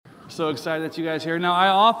So excited that you guys are here. Now, I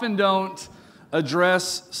often don't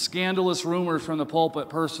address scandalous rumors from the pulpit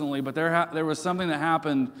personally, but there was something that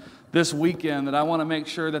happened this weekend that I want to make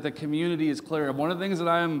sure that the community is clear of. One of the things that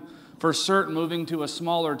I am for certain moving to a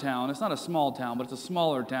smaller town, it's not a small town, but it's a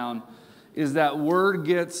smaller town, is that word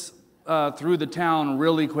gets through the town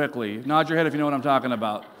really quickly. Nod your head if you know what I'm talking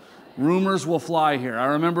about. Rumors will fly here. I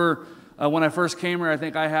remember when I first came here, I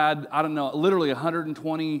think I had, literally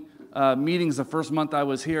 120 meetings the first month I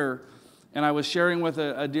was here. And I was sharing with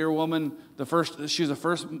a dear woman, she's the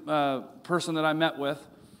first person that I met with.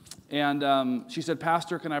 And she said,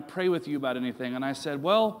 "Pastor, can I pray with you about anything?" And I said,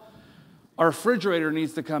 "Well, our refrigerator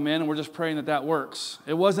needs to come in, and we're just praying that that works."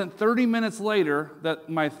 It wasn't 30 minutes later that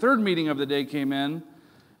my third meeting of the day came in,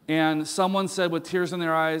 and someone said with tears in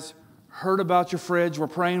their eyes, "Heard about your fridge, we're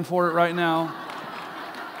praying for it right now."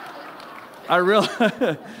 I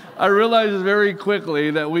realized very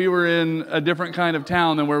quickly that we were in a different kind of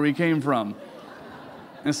town than where we came from.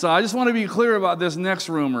 And so I just want to be clear about this next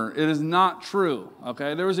rumor. It is not true,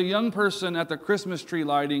 okay? There was a young person at the Christmas tree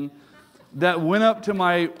lighting that went up to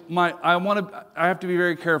I have to be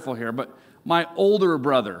very careful here, but my older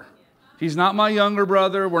brother. He's not my younger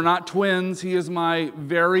brother. We're not twins. He is my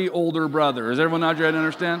very older brother. Is everyone out there to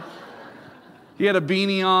understand? He had a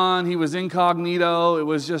beanie on. He was incognito. It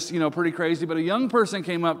was just, pretty crazy. But a young person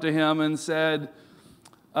came up to him and said,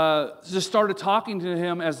 just started talking to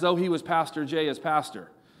him as though he was Pastor Jay as pastor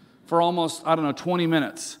for almost, 20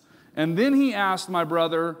 minutes. And then he asked my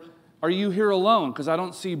brother, "Are you here alone? Because I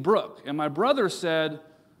don't see Brooke." And my brother said,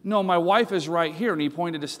 "No, my wife is right here." And he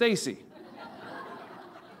pointed to Stacy.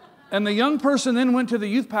 And the young person then went to the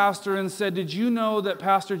youth pastor and said, "Did you know that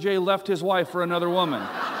Pastor Jay left his wife for another woman?"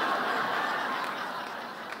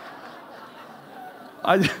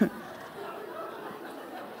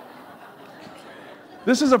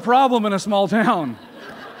 This is a problem in a small town.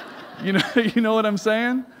 You know what I'm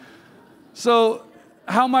saying? So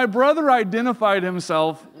how my brother identified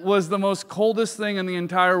himself was the most coldest thing in the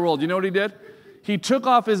entire world. You know what he did? He took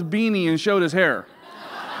off his beanie and showed his hair.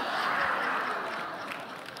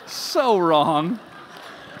 So wrong.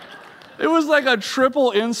 It was like a triple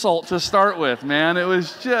insult to start with, man. It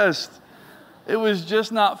was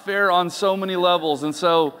just not fair on so many levels. And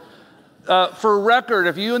so, for record,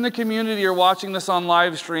 if you in the community are watching this on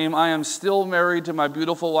live stream, I am still married to my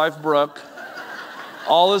beautiful wife, Brooke.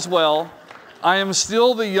 All is well. I am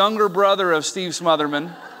still the younger brother of Steve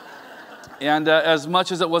Smotherman. And as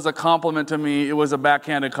much as it was a compliment to me, it was a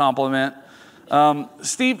backhanded compliment.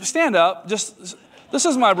 Steve, stand up. This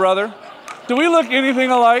is my brother. Do we look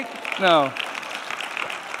anything alike? No.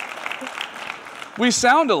 We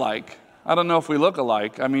sound alike. I don't know if we look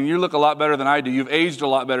alike. I mean, you look a lot better than I do. You've aged a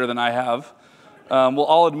lot better than I have. We'll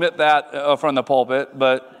all admit that from the pulpit,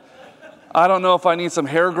 but I don't know if I need some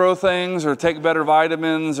hair growth things or take better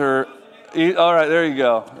vitamins or eat. All right, there you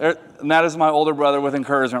go. And that is my older brother with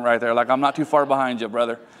encouragement right there. Like, I'm not too far behind you,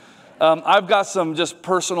 brother. I've got some just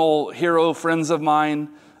personal hero friends of mine.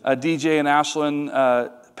 DJ and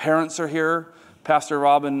Ashlyn, parents are here. Pastor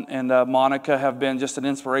Robin and Monica have been just an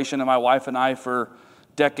inspiration to my wife and I for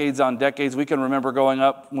decades on decades. We can remember growing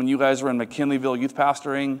up when you guys were in McKinleyville youth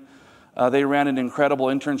pastoring. They ran an incredible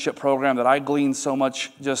internship program that I gleaned so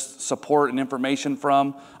much just support and information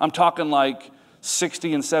from. I'm talking like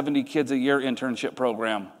 60 and 70 kids a year internship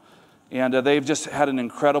program. And they've just had an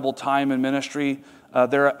incredible time in ministry.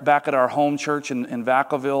 They're back at our home church in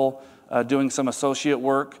Vacaville doing some associate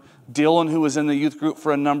work. Dylan, who was in the youth group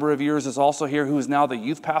for a number of years, is also here, who is now the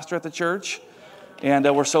youth pastor at the church. And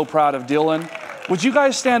we're so proud of Dylan. Would you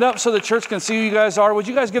guys stand up so the church can see who you guys are? Would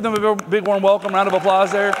you guys give them a big warm welcome, round of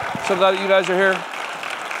applause there? So glad that you guys are here.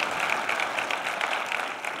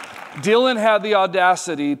 Dylan had the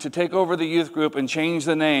audacity to take over the youth group and change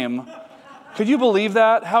the name. Could you believe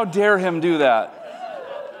that? How dare him do that?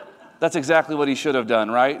 That's exactly what he should have done,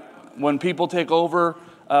 right? When people take over,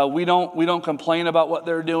 we don't complain about what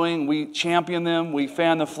they're doing. We champion them. We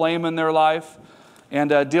fan the flame in their life. And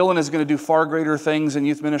Dylan is going to do far greater things in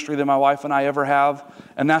youth ministry than my wife and I ever have.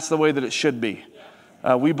 And that's the way that it should be.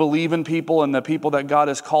 We believe in people and the people that God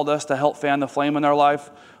has called us to help fan the flame in their life.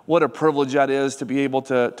 What a privilege that is to be able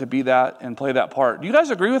to be that and play that part. Do you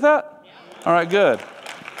guys agree with that? Yeah. All right, good.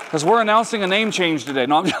 Because we're announcing a name change today.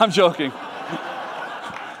 No, I'm joking.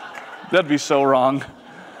 That'd be so wrong.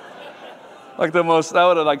 That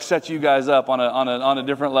would have set you guys up on a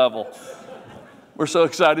different level. We're so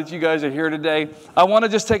excited you guys are here today. I want to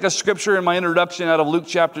just take a scripture in my introduction out of Luke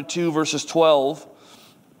chapter 2, verses 12.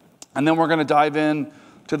 And then we're going to dive in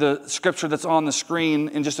to the scripture that's on the screen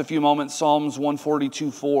in just a few moments, Psalms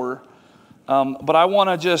 142:4. But I want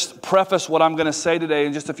to just preface what I'm going to say today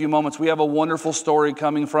in just a few moments. We have a wonderful story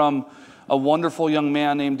coming from a wonderful young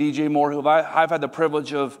man named DJ Moore, who I've had the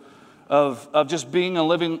privilege of just being and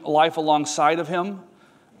living life alongside of him,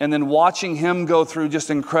 and then watching him go through just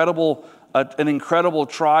an incredible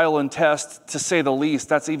trial and test, to say the least.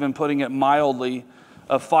 That's even putting it mildly.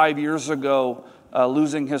 5 years ago,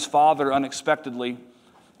 losing his father unexpectedly.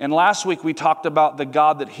 And last week we talked about the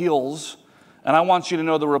God that heals. And I want you to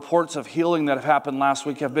know the reports of healing that have happened last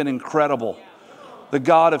week have been incredible. The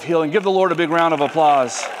God of healing. Give the Lord a big round of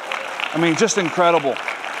applause. I mean, just incredible.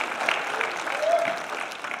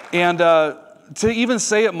 And to even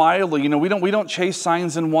say it mildly, we don't chase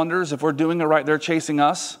signs and wonders. If we're doing it right, they're chasing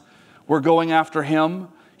us. We're going after Him.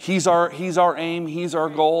 He's our aim. He's our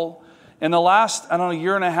goal. In the last,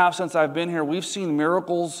 year and a half since I've been here, we've seen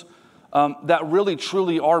miracles that really,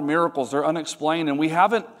 truly are miracles. They're unexplained. And we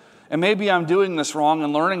haven't, and maybe I'm doing this wrong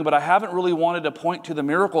and learning, but I haven't really wanted to point to the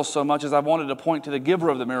miracle so much as I've wanted to point to the giver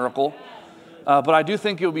of the miracle. But I do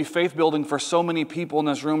think it would be faith building for so many people in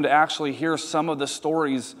this room to actually hear some of the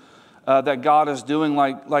stories that God is doing,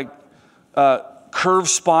 like curved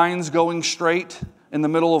spines going straight in the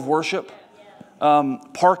middle of worship,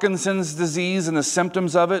 Parkinson's disease and the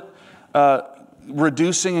symptoms of it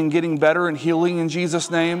reducing and getting better and healing in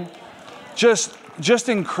Jesus' name. Just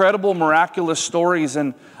incredible, miraculous stories.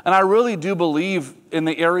 And I really do believe in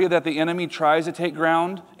the area that the enemy tries to take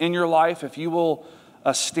ground in your life, if you will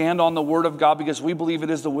stand on the Word of God, because we believe it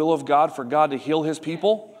is the will of God for God to heal His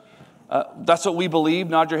people. That's what we believe.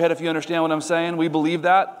 Nod your head if you understand what I'm saying. We believe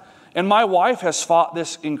that. And my wife has fought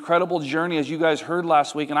this incredible journey, as you guys heard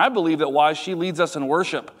last week. And I believe that why she leads us in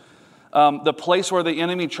worship, the place where the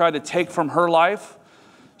enemy tried to take from her life,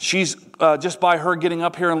 she's just by her getting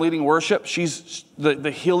up here and leading worship,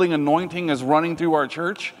 the healing anointing is running through our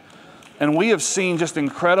church. And we have seen just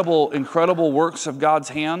incredible works of God's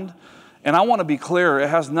hand. And I want to be clear, it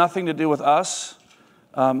has nothing to do with us,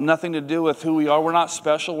 nothing to do with who we are. We're not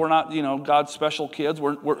special. We're not, God's special kids.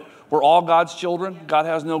 We're all God's children. God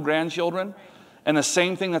has no grandchildren. And the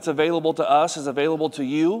same thing that's available to us is available to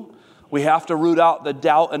you. We have to root out the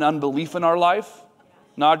doubt and unbelief in our life.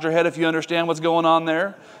 Nod your head if you understand what's going on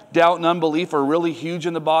there. Doubt and unbelief are really huge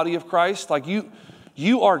in the body of Christ. Like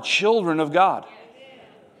you are children of God.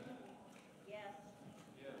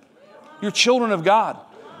 You're children of God.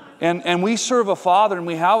 And we serve a Father, and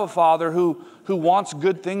we have a Father who wants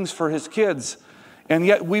good things for His kids. And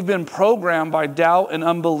yet we've been programmed by doubt and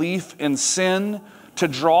unbelief and sin to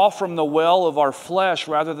draw from the well of our flesh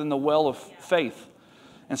rather than the well of faith.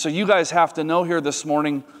 And so you guys have to know here this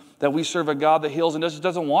morning that we serve a God that heals and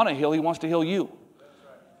doesn't want to heal. He wants to heal you.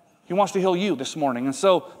 He wants to heal you this morning. And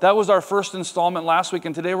so that was our first installment last week.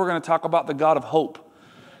 And today we're going to talk about the God of hope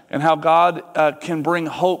and how God can bring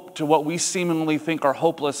hope to what we seemingly think are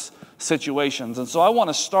hopeless situations. And so I want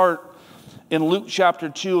to start in Luke chapter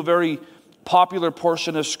 2, a very popular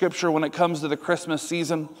portion of Scripture when it comes to the Christmas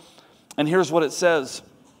season. And here's what it says.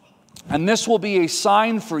 And this will be a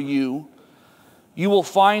sign for you. You will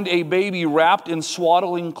find a baby wrapped in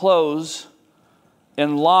swaddling clothes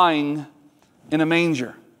and lying in a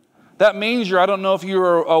manger. That manger, I don't know if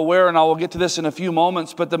you're aware, and I will get to this in a few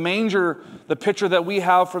moments, but the manger, the picture that we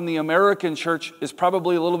have from the American church is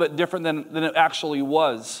probably a little bit different than it actually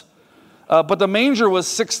was. But the manger was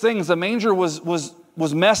 6 things. The manger was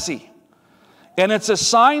messy. And it's a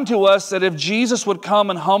sign to us that if Jesus would come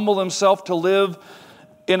and humble Himself to live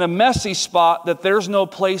in a messy spot, that there's no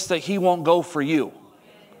place that He won't go for you.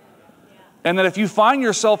 And that if you find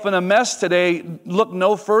yourself in a mess today, look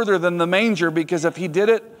no further than the manger, because if He did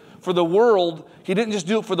it for the world, He didn't just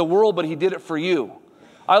do it for the world, but He did it for you.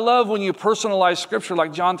 I love when you personalize Scripture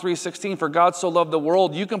like John 3:16, for God so loved the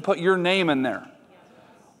world, you can put your name in there.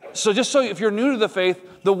 So just so if you're new to the faith,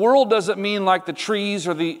 the world doesn't mean like the trees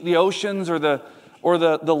or the oceans or the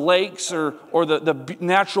lakes or the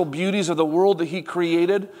natural beauties of the world that He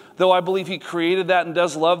created, though I believe He created that and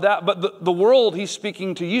does love that. But the world, He's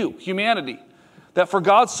speaking to you, humanity. That for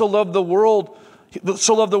God so loved the world,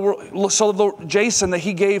 Jason, that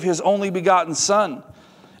He gave His only begotten Son.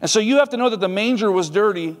 And so you have to know that the manger was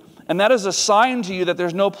dirty, and that is a sign to you that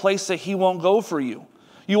there's no place that He won't go for you.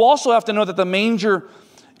 You also have to know that the manger,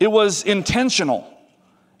 it was intentional.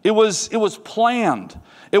 It was planned.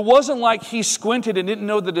 It wasn't like He squinted and didn't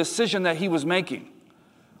know the decision that He was making.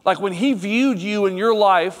 Like when He viewed you in your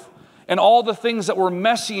life and all the things that were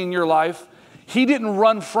messy in your life, He didn't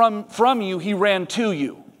run from you, He ran to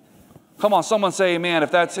you. Come on, someone say amen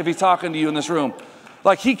if He's talking to you in this room.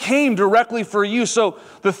 Like He came directly for you. So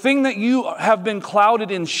the thing that you have been clouded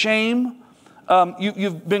in shame,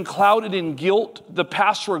 you've been clouded in guilt, the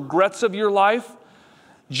past regrets of your life.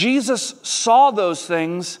 Jesus saw those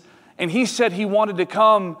things, and he said he wanted to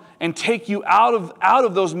come and take you out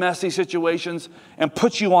of those messy situations and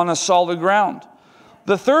put you on a solid ground.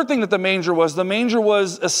 The third thing that the manger was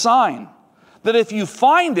a sign that if you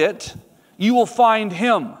find it, you will find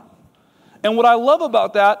him. And what I love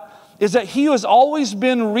about that is that he has always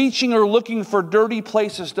been reaching or looking for dirty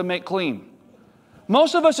places to make clean.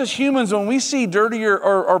 Most of us as humans, when we see dirty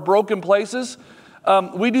or broken places,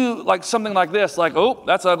 we do like something like this, like, oh,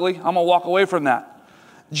 that's ugly, I'm going to walk away from that.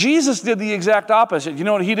 Jesus did the exact opposite. You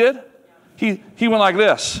know what he did? He went like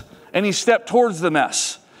this, and he stepped towards the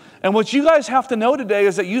mess. And what you guys have to know today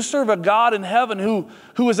is that you serve a God in heaven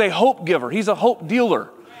who is a hope giver. He's a hope dealer.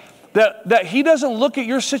 That he doesn't look at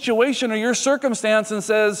your situation or your circumstance and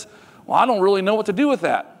says, well, I don't really know what to do with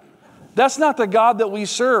that. That's not the God that we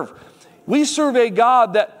serve. We serve a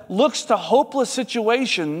God that looks to hopeless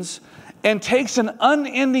situations and takes an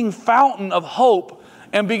unending fountain of hope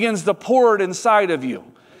and begins to pour it inside of you.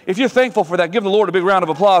 If you're thankful for that, give the Lord a big round of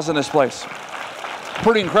applause in this place.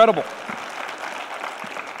 Pretty incredible.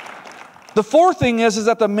 The fourth thing is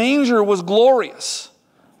that the manger was glorious.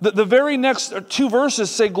 The very next two verses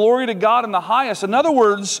say, glory to God in the highest. In other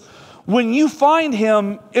words, when you find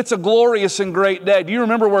him, it's a glorious and great day. Do you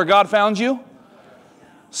remember where God found you?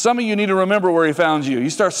 Some of you need to remember where he found you. You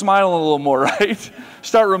start smiling a little more, right?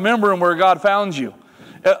 Start remembering where God found you.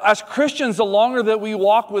 As Christians, the longer that we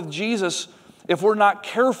walk with Jesus, if we're not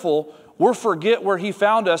careful, we'll forget where he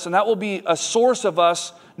found us, and that will be a source of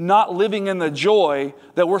us not living in the joy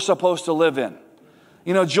that we're supposed to live in.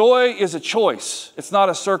 You know, joy is a choice. It's not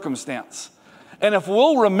a circumstance. And if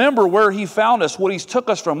we'll remember where he found us, what he's took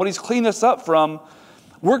us from, what he's cleaned us up from,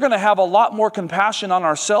 we're going to have a lot more compassion on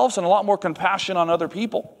ourselves and a lot more compassion on other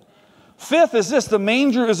people. Fifth is this: the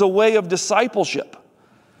manger is a way of discipleship.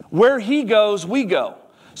 Where he goes, we go.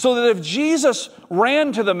 So that if Jesus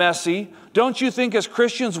ran to the messy, don't you think as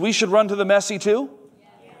Christians we should run to the messy too?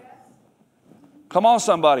 Come on,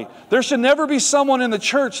 somebody. There should never be someone in the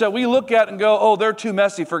church that we look at and go, oh, they're too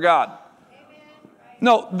messy for God.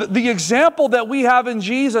 No, the example that we have in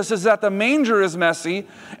Jesus is that the manger is messy,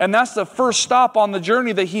 and that's the first stop on the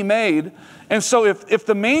journey that he made. And so if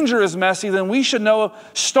the manger is messy, then we should know,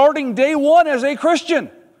 starting day one as a Christian,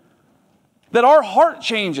 that our heart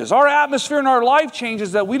changes, our atmosphere in our life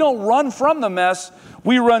changes, that we don't run from the mess,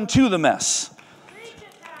 we run to the mess.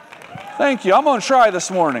 Thank you. I'm going to try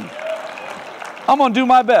this morning. I'm going to do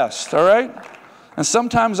my best, all right? And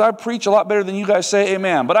sometimes I preach a lot better than you guys say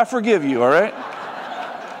amen, but I forgive you, all right?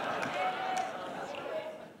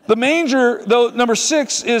 The manger, though, number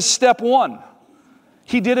 6 is step 1.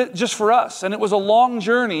 He did it just for us, and it was a long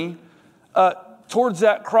journey towards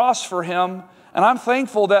that cross for him. And I'm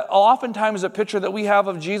thankful that oftentimes a picture that we have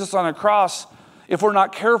of Jesus on a cross, if we're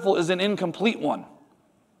not careful, is an incomplete one.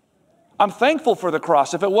 I'm thankful for the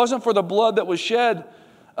cross. If it wasn't for the blood that was shed,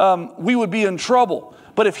 we would be in trouble.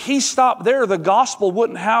 But if he stopped there, the gospel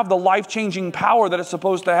wouldn't have the life-changing power that it's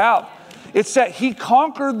supposed to have. It's that he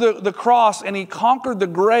conquered the cross and he conquered the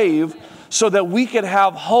grave so that we could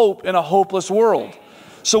have hope in a hopeless world.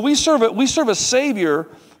 So we serve a Savior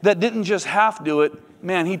that didn't just half do it.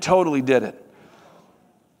 Man, he totally did it.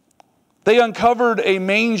 They uncovered a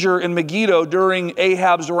manger in Megiddo during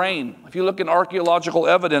Ahab's reign. If you look in archaeological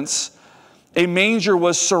evidence, a manger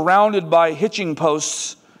was surrounded by hitching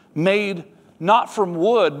posts made not from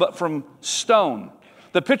wood, but from stone.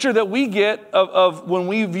 The picture that we get of when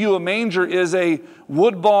we view a manger is a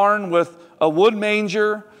wood barn with a wood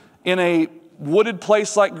manger in a wooded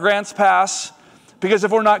place like Grants Pass. Because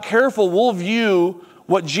if we're not careful, we'll view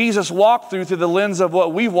what Jesus walked through the lens of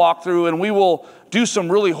what we've walked through, and we will do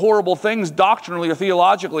some really horrible things doctrinally or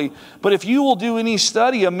theologically. But if you will do any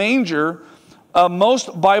study, a manger,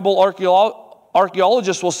 most Bible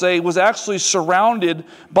archaeologists will say, was actually surrounded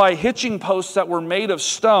by hitching posts that were made of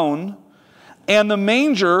stone. And the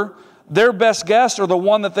manger, their best guess, or the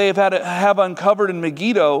one that they've have uncovered in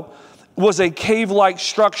Megiddo, was a cave-like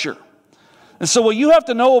structure. And so what you have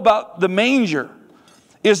to know about the manger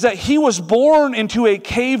is that he was born into a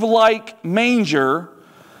cave-like manger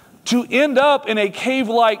to end up in a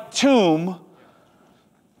cave-like tomb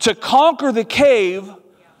to conquer the cave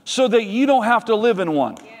so that you don't have to live in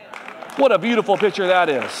one. What a beautiful picture that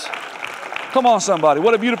is. Come on, somebody.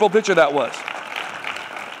 What a beautiful picture that was.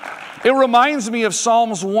 It reminds me of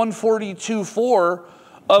Psalms 142:4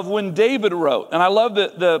 of when David wrote. And I love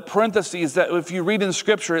the parentheses that if you read in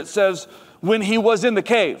Scripture, it says, when he was in the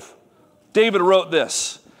cave, David wrote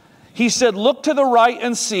this. He said, look to the right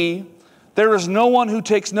and see, there is no one who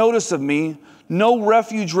takes notice of me, no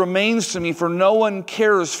refuge remains to me, for no one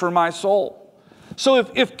cares for my soul. So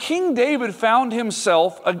if King David found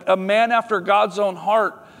himself, a man after God's own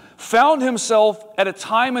heart, found himself at a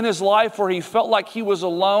time in his life where he felt like he was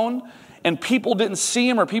alone and people didn't see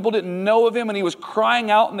him or people didn't know of him and he was crying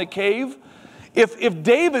out in the cave, if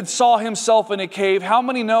David saw himself in a cave, how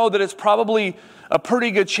many know that it's probably a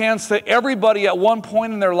pretty good chance that everybody at one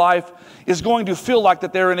point in their life is going to feel like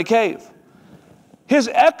that they're in a cave? His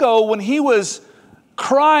echo, when he was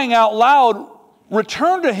crying out loud,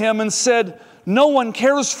 returned to him and said, no one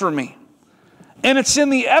cares for me. And it's in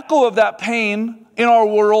the echo of that pain in our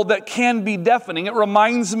world that can be deafening. It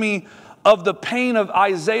reminds me of the pain of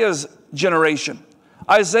Isaiah's generation.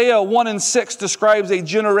 Isaiah 1:6 describes a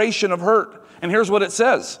generation of hurt. And here's what it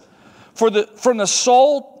says. From the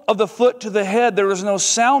sole of the foot to the head, there is no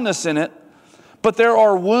soundness in it, but there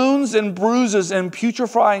are wounds and bruises and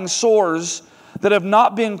putrefying sores that have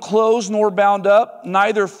not been closed nor bound up,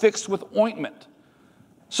 neither fixed with ointment.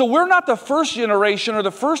 So we're not the first generation or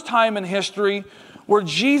the first time in history where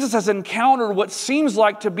Jesus has encountered what seems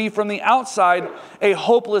like to be from the outside a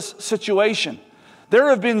hopeless situation. There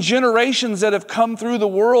have been generations that have come through the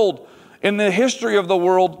world, in the history of the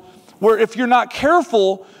world, where if you're not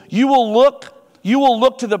careful, you will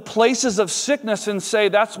look to the places of sickness and say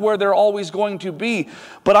that's where they're always going to be.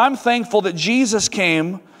 But I'm thankful that Jesus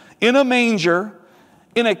came in a manger,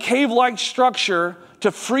 in a cave-like structure,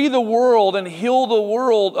 to free the world and heal the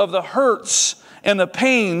world of the hurts and the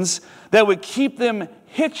pains that would keep them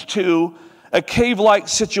hitched to a cave-like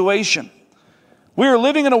situation. We are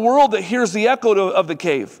living in a world that hears the echo of the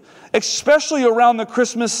cave, especially around the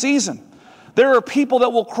Christmas season. There are people that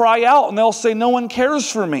will cry out and they'll say, no one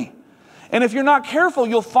cares for me. And if you're not careful,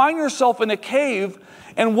 you'll find yourself in a cave,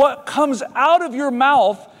 and what comes out of your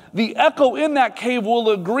mouth, the echo in that cave will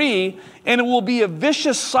agree, and it will be a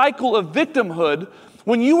vicious cycle of victimhood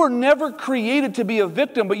when you were never created to be a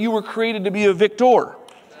victim, but you were created to be a victor.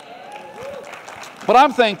 But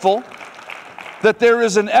I'm thankful that there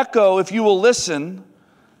is an echo if you will listen,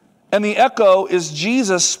 and the echo is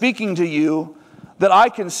Jesus speaking to you, that I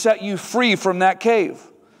can set you free from that cave.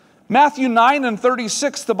 Matthew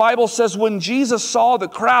 9:36, the Bible says, when Jesus saw the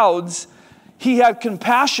crowds, he had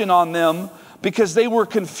compassion on them because they were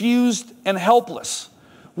confused and helpless.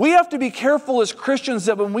 We have to be careful as Christians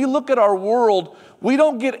that when we look at our world, we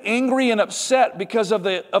don't get angry and upset because of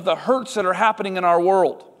the hurts that are happening in our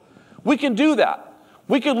world. We can do that.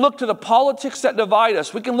 We can look to the politics that divide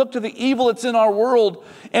us. We can look to the evil that's in our world,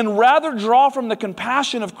 and rather draw from the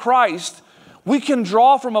compassion of Christ, we can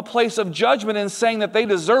draw from a place of judgment and saying that they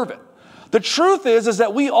deserve it. The truth is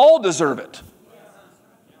that we all deserve it,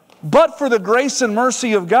 but for the grace and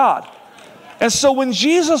mercy of God. And so when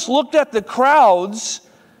Jesus looked at the crowds,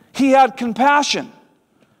 he had compassion.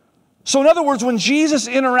 So in other words, when Jesus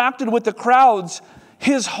interacted with the crowds,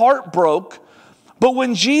 his heart broke. But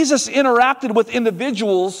when Jesus interacted with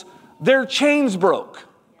individuals, their chains broke.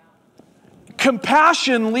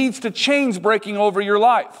 Compassion leads to chains breaking over your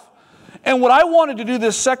life. And what I wanted to do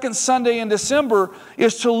this second Sunday in December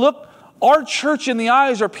is to look our church in the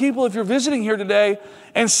eyes, or people, if you're visiting here today,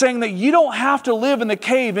 and saying that you don't have to live in the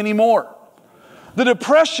cave anymore. The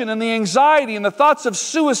depression and the anxiety and the thoughts of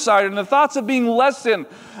suicide and the thoughts of being less than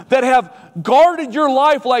that have guarded your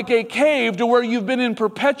life like a cave to where you've been in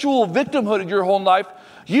perpetual victimhood your whole life.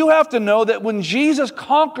 You have to know that when Jesus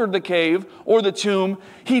conquered the cave or the tomb,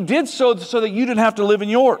 he did so that you didn't have to live in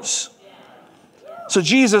yours. So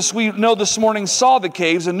Jesus, we know this morning, saw the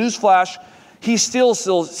caves, and newsflash, he still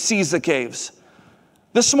sees the caves.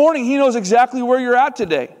 This morning, he knows exactly where you're at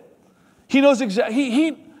today. He knows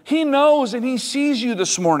He knows and he sees you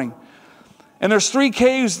this morning. And there's 3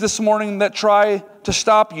 caves this morning that try to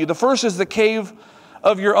stop you. The first is the cave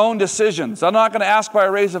of your own decisions. I'm not going to ask by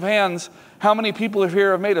a raise of hands how many people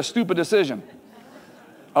here have made a stupid decision.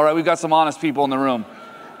 All right, we've got some honest people in the room.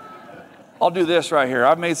 I'll do this right here.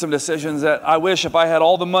 I've made some decisions that I wish if I had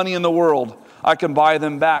all the money in the world, I can buy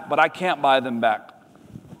them back, but I can't buy them back.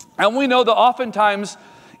 And we know that oftentimes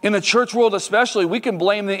in the church world especially, we can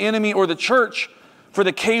blame the enemy or the church for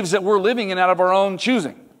the caves that we're living in out of our own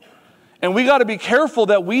choosing. And we got to be careful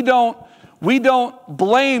that we don't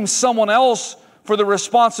blame someone else for the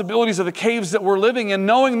responsibilities of the caves that we're living in,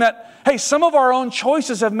 knowing that, hey, some of our own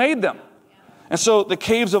choices have made them. And so the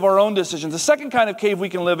caves of our own decisions. The second kind of cave we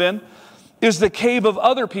can live in is the cave of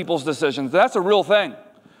other people's decisions. That's a real thing.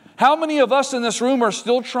 How many of us in this room are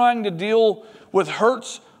still trying to deal with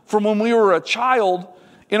hurts from when we were a child,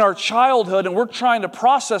 in our childhood, and we're trying to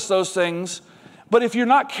process those things? But if you're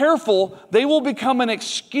not careful, they will become an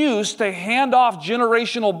excuse to hand off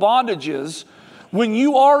generational bondages when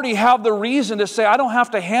you already have the reason to say, I don't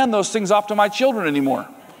have to hand those things off to my children anymore.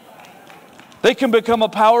 They can become a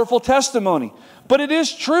powerful testimony. But it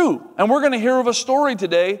is true. And we're going to hear of a story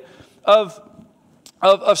today of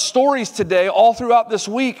stories today all throughout this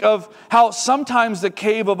week of how sometimes the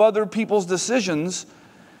cave of other people's decisions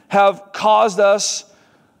have caused us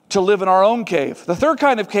to live in our own cave. The third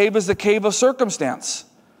kind of cave is the cave of circumstance.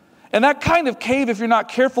 And that kind of cave, if you're not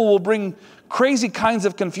careful, will bring crazy kinds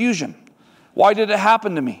of confusion. Why did it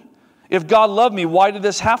happen to me? If God loved me, why did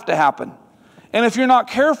this have to happen? And if you're not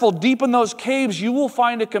careful, deep in those caves, you will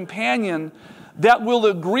find a companion that will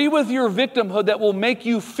agree with your victimhood, that will make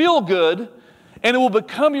you feel good, and it will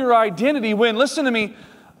become your identity when, listen to me,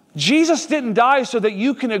 Jesus didn't die so that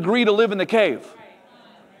you can agree to live in the cave.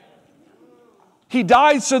 He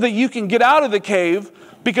died so that you can get out of the cave,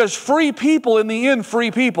 because free people, in the end,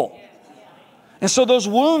 free people. And so those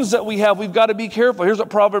wounds that we have, we've got to be careful. Here's what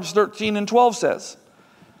Proverbs 13:12 says.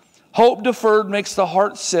 Hope deferred makes the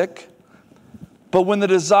heart sick, but when the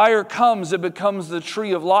desire comes, it becomes the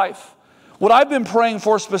tree of life. What I've been praying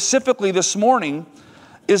for specifically this morning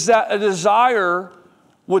is that a desire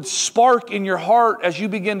would spark in your heart as you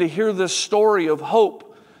begin to hear this story of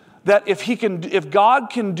hope, that if God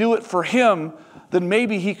can do it for him, then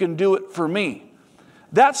maybe he can do it for me.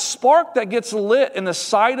 That spark that gets lit in the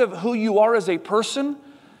sight of who you are as a person,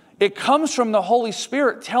 it comes from the Holy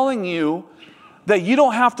Spirit telling you that you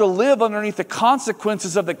don't have to live underneath the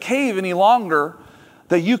consequences of the cave any longer,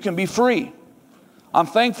 that you can be free. I'm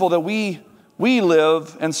thankful that we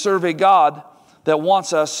live and serve a God that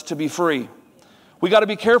wants us to be free. We got to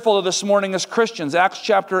be careful this morning as Christians. Acts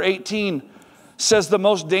chapter 18 says the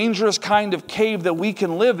most dangerous kind of cave that we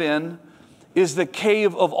can live in is the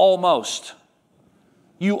cave of almost.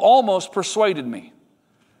 You almost persuaded me.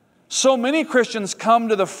 So many Christians come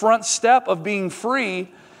to the front step of being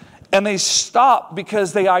free and they stop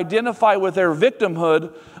because they identify with their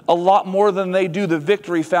victimhood a lot more than they do the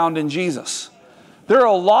victory found in Jesus. There are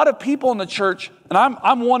a lot of people in the church, and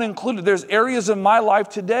I'm one included. There's areas in my life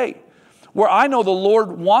today where I know the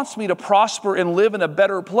Lord wants me to prosper and live in a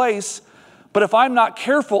better place, but if I'm not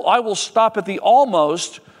careful, I will stop at the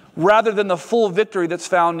almost rather than the full victory that's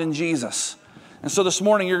found in Jesus. And so this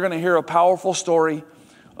morning you're going to hear a powerful story,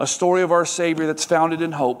 a story of our Savior that's founded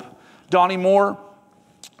in hope. Donnie Moore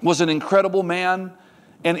was an incredible man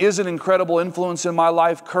and is an incredible influence in my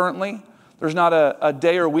life currently. There's not a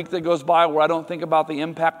day or week that goes by where I don't think about the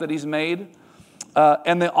impact that he's made.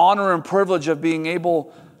 And the honor and privilege of being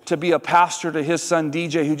able to be a pastor to his son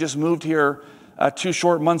DJ, who just moved here 2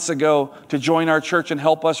 short months ago to join our church and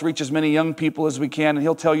help us reach as many young people as we can. And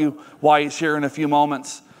he'll tell you why he's here in a few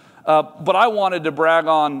moments. But I wanted to brag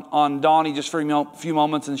on Donnie just for a few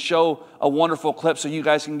moments and show a wonderful clip so you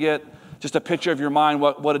guys can get just a picture of your mind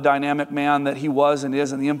what a dynamic man that he was and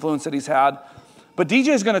is and the influence that he's had. But DJ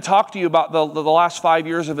is going to talk to you about the last 5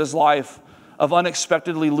 years of his life of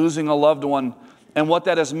unexpectedly losing a loved one and what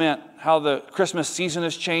that has meant, how the Christmas season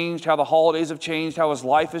has changed, how the holidays have changed, how his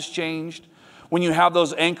life has changed. When you have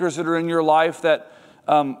those anchors that are in your life that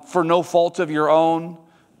for no fault of your own,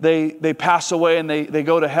 they pass away and they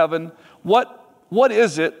go to heaven. What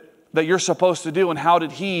is it that you're supposed to do, and how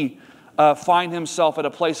did he find himself at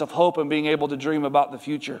a place of hope and being able to dream about the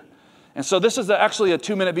future? And so this is actually a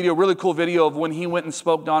 2-minute video, really cool video of when he went and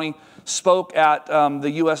spoke. Donnie spoke at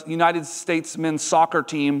the United States men's soccer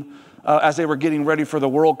team as they were getting ready for the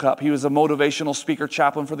World Cup. He was a motivational speaker,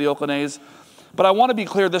 chaplain for the Oakland A's. But I want to be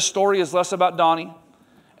clear, this story is less about Donnie,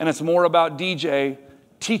 and it's more about DJ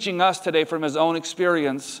teaching us today from his own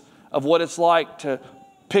experience of what it's like to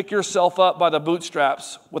pick yourself up by the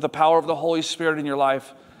bootstraps with the power of the Holy Spirit in your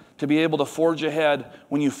life to be able to forge ahead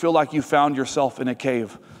when you feel like you found yourself in a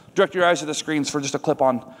cave. Direct your eyes to the screens for just a clip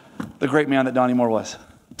on the great man that Donnie Moore was.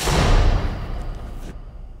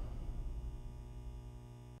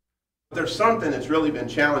 There's something that's really been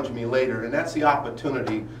challenging me later, and that's the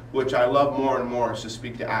opportunity, which I love more and more, is to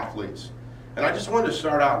speak to athletes. And I just wanted to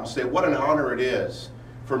start out and say what an honor it is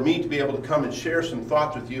for me to be able to come and share some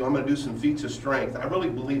thoughts with you. I'm going to do some feats of strength. I really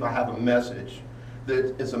believe I have a message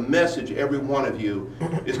that is a message every one of you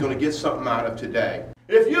is going to get something out of today.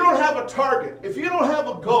 If you don't have a target, if you don't have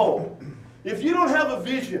a goal, if you don't have a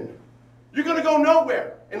vision, you're going to go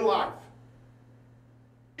nowhere in life.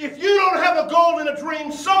 If you don't have a goal and a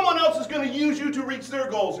dream, someone else is going to use you to reach their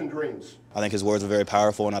goals and dreams. I think his words were very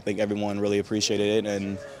powerful, and I think everyone really appreciated it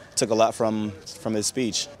and took a lot from his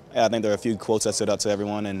speech. I think there are a few quotes that stood out to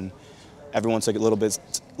everyone, and everyone took a little bit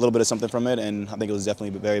of something from it, and I think it was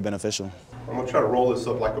definitely very beneficial. I'm going to try to roll this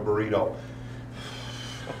up like a burrito.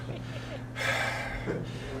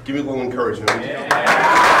 Give me a little encouragement. Yeah.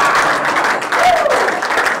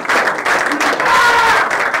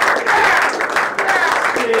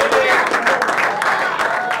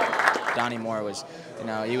 Moore was,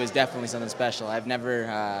 he was definitely something special. I've never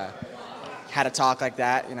had a talk like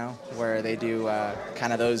that, where they do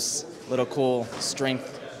kind of those little cool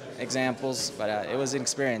strength examples, but it was an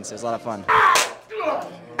experience. It was a lot of fun.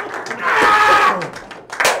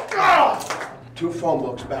 2 phone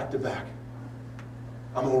books back to back.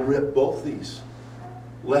 I'm gonna rip both these.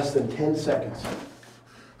 Less than 10 seconds.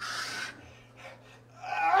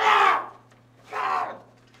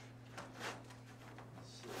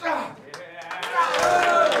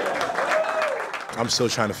 I'm still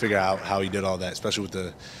trying to figure out how he did all that, especially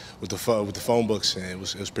with the phone books, and it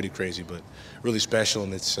was pretty crazy, but really special,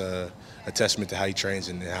 and it's a testament to how he trains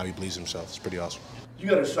and how he believes himself. It's pretty awesome. You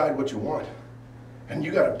gotta decide what you want, and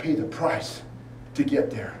you gotta pay the price to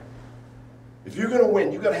get there. If you're gonna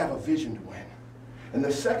win, you gotta have a vision to win. And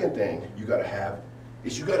the second thing you gotta have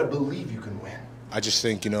is you gotta believe you can win. I just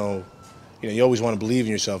think, you always want to believe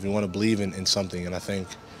in yourself. You want to believe in something, and I think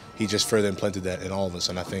he just further implanted that in all of us.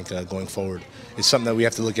 And I think going forward, it's something that we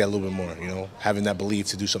have to look at a little bit more, having that belief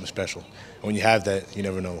to do something special. And when you have that, you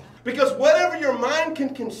never know. Because whatever your mind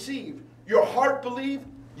can conceive, your heart believe,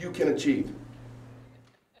 you can achieve.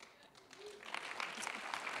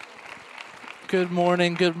 Good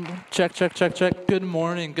morning. Check. Good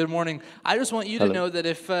morning. I just want you to know that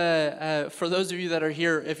if, for those of you that are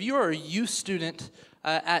here, if you are a youth student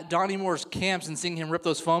at Donnie Moore's camps and seeing him rip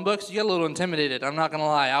those phone books, you get a little intimidated. I'm not going to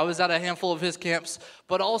lie. I was at a handful of his camps,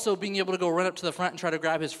 but also being able to go run up to the front and try to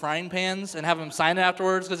grab his frying pans and have him sign it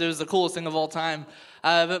afterwards because it was the coolest thing of all time.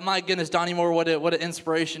 But my goodness, Donnie Moore, what an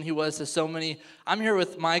inspiration he was to so many. I'm here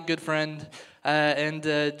with my good friend, and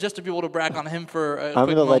just to be able to brag on him for a quick moment.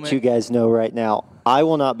 I'm going to let you guys know right now, I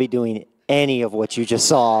will not be doing any of what you just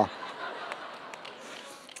saw.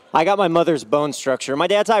 I got my mother's bone structure, my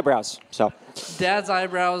dad's eyebrows, so. Dad's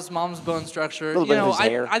eyebrows, mom's bone structure. A little bit of his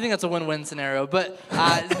hair. I think that's a win-win scenario. But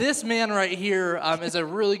this man right here is a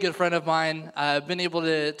really good friend of mine. I've been able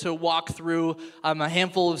to walk through a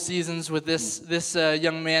handful of seasons with this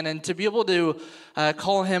young man, and to be able to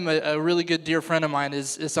call him a really good dear friend of mine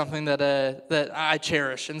is something that I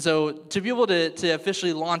cherish. And so to be able to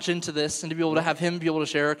officially launch into this and to be able to have him be able to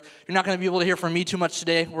share it, you're not going to be able to hear from me too much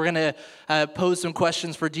today. We're going to pose some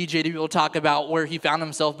questions for DJ to be able to talk about where he found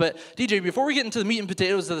himself. But DJ, before we get into the meat and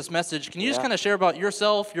potatoes of this message, can you just kind of share about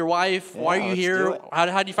yourself, your wife, why are you here?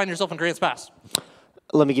 How do you find yourself in Grants Pass?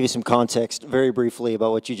 Let me give you some context very briefly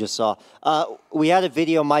about what you just saw. We had a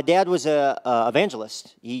video. My dad was an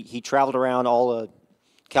evangelist. He traveled around all of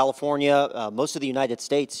California, most of the United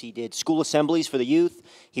States. He did school assemblies for the youth.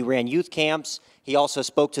 He ran youth camps. He also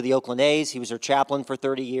spoke to the Oakland A's. He was their chaplain for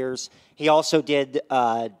 30 years. He also did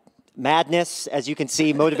Madness, as you can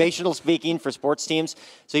see, motivational speaking for sports teams.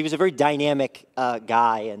 So he was a very dynamic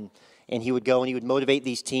guy, and he would go and he would motivate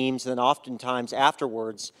these teams. And then oftentimes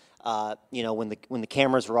afterwards, when the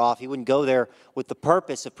cameras were off, he wouldn't go there with the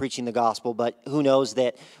purpose of preaching the gospel, but who knows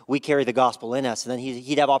that we carry the gospel in us. And then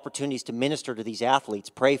he'd have opportunities to minister to these athletes,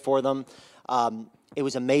 pray for them. It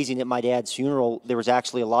was amazing at my dad's funeral. There was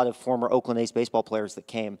actually a lot of former Oakland A's baseball players that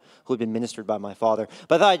came who had been ministered by my father.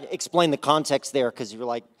 But I thought I'd explain the context there, because you're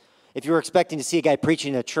like, if you were expecting to see a guy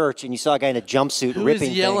preaching in a church and you saw a guy in a jumpsuit Who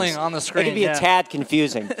ripping is yelling things, on the screen? it could be a tad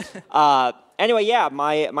confusing. Anyway, yeah,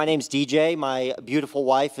 my name's DJ. My beautiful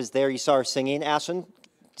wife is there. You saw her singing. Ashton,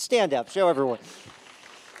 stand up. Show everyone.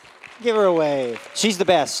 Give her a wave. She's the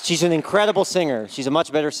best. She's an incredible singer. She's a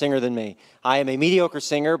much better singer than me. I am a mediocre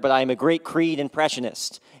singer, but I am a great Creed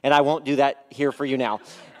impressionist, and I won't do that here for you now.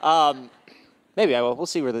 Maybe I will. We'll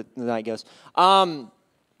see where the night goes.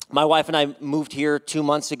 My wife and I moved here 2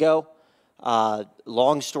 months ago.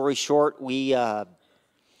 Long story short, we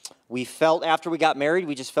felt after we got married,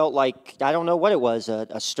 we just felt like, I don't know what it was,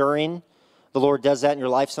 a stirring. The Lord does that in your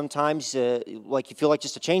life sometimes, like you feel like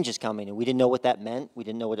just a change is coming, and we didn't know what that meant. We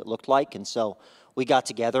didn't know what it looked like, and so we got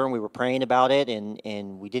together and we were praying about it,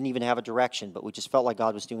 and we didn't even have a direction, but we just felt like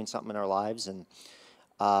God was doing something in our lives, and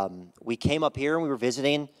we came up here and we were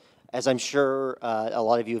visiting. As I'm sure a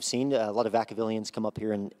lot of you have seen, a lot of Vacavilleans come up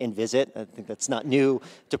here and visit. I think that's not new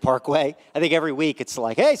to Parkway. I think every week it's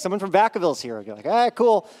like, hey, someone from Vacaville's here. You're like, ah,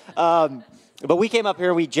 cool. But we came up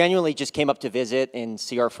here. We genuinely just came up to visit and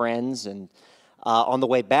see our friends. And on the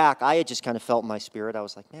way back, I had just kind of felt in my spirit. I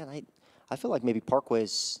was like, man, I feel like maybe Parkway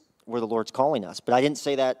is where the Lord's calling us. But I didn't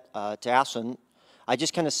say that to Ashton. I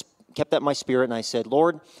just kind of kept that in my spirit, and I said,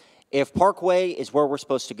 Lord, if Parkway is where we're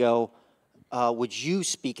supposed to go, would you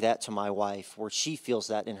speak that to my wife where she feels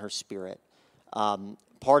that in her spirit?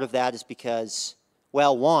 Part of that is because,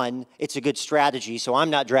 well, one, it's a good strategy, so I'm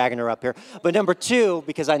not dragging her up here. But number two,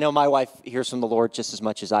 because I know my wife hears from the Lord just as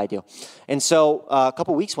much as I do. And so a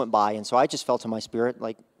couple weeks went by, and so I just felt in my spirit,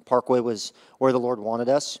 like, Parkway was where the Lord wanted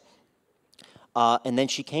us. And then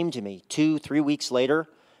she came to me 2-3 weeks later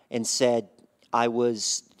and said,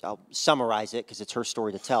 I'll summarize it because it's her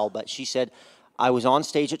story to tell, but she said, I was on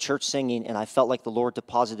stage at church singing, and I felt like the Lord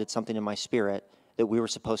deposited something in my spirit that we were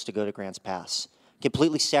supposed to go to Grants Pass.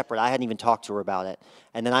 Completely separate. I hadn't even talked to her about it.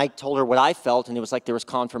 And then I told her what I felt, and it was like there was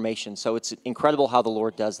confirmation. So it's incredible how the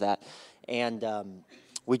Lord does that. And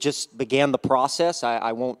we just began the process.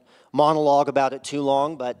 I won't monologue about it too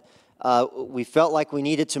long, but we felt like we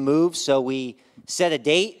needed to move, so we set a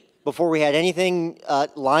date before we had anything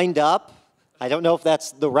lined up. I don't know if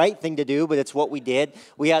that's the right thing to do, but it's what we did.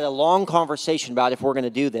 We had a long conversation about if we're going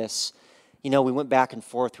to do this. We went back and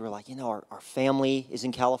forth. We were like, our family is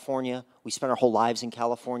in California. We spent our whole lives in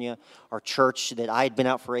California. Our church that I had been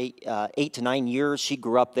out for 8 to 9 years, she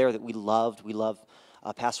grew up there, that we loved. We love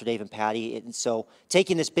Pastor Dave and Patty. And so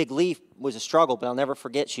taking this big leap was a struggle, but I'll never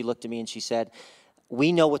forget, she looked at me and she said,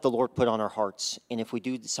 we know what the Lord put on our hearts, and if we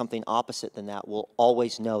do something opposite than that, we'll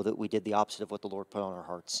always know that we did the opposite of what the Lord put on our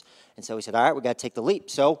hearts. And so we said, all right, we got to take the leap.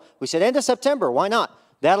 So we said, end of September, why not?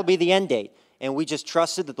 That'll be the end date. And we just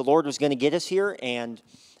trusted that the Lord was going to get us here, and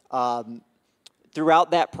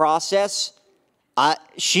throughout that process,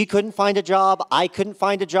 she couldn't find a job, I couldn't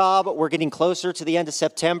find a job. We're getting closer to the end of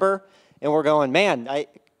September, and we're going, man,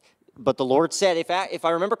 but the Lord said, if I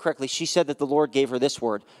remember correctly, she said that the Lord gave her this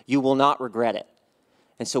word, you will not regret it.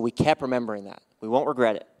 And so we kept remembering that. We won't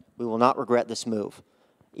regret it. We will not regret this move.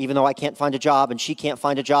 Even though I can't find a job and she can't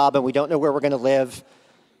find a job and we don't know where we're going to live,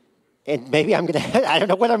 and maybe I don't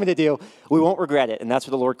know what I'm going to do, we won't regret it. And that's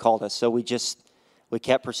what the Lord called us. So we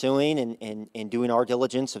kept pursuing and doing our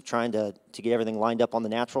diligence of trying to get everything lined up on the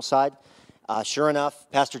natural side. Sure enough,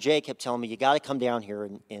 Pastor Jay kept telling me, you got to come down here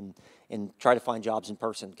and try to find jobs in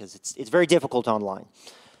person because it's very difficult online.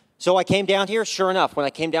 So I came down here. Sure enough, when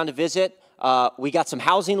I came down to visit, we got some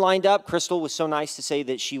housing lined up. Crystal was so nice to say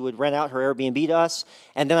that she would rent out her Airbnb to us.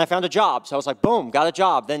 And then I found a job. So I was like, boom, got a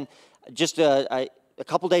job. Then just a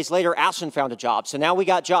couple days later, Ashton found a job. So now we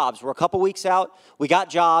got jobs. We're a couple weeks out. We got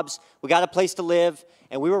jobs. We got a place to live.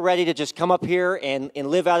 And we were ready to just come up here and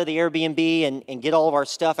live out of the Airbnb and get all of our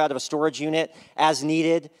stuff out of a storage unit as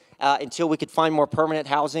needed until we could find more permanent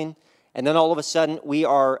housing. And then all of a sudden, we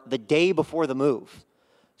are the day before the move.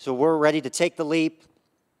 So we're ready to take the leap.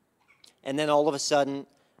 And then all of a sudden,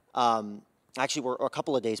 actually we're a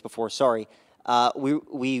couple of days before, sorry,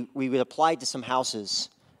 we applied to some houses,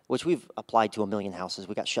 which we've applied to 1 million houses.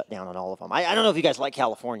 We got shut down on all of them. I don't know if you guys like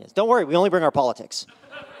Californians. Don't worry, we only bring our politics.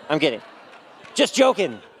 I'm kidding. Just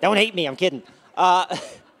joking. Don't hate me, I'm kidding.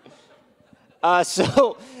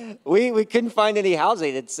 So we couldn't find any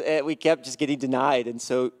housing. We kept just getting denied. And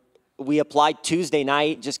so we applied Tuesday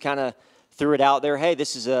night, just kind of threw it out there. Hey,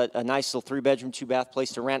 this is a nice little 3-bedroom, 2-bath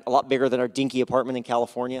place to rent, a lot bigger than our dinky apartment in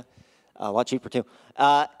California, a lot cheaper too.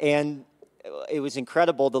 And it was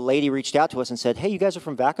incredible. The lady reached out to us and said, hey, you guys are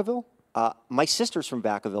from Vacaville? My sister's from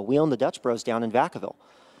Vacaville. We own the Dutch Bros down in Vacaville.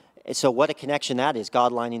 So what a connection that is,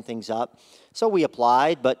 God lining things up. So we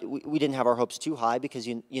applied, but we didn't have our hopes too high because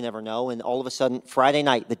you never know. And all of a sudden, Friday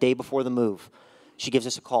night, the day before the move, she gives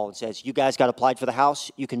us a call and says, you guys got applied for the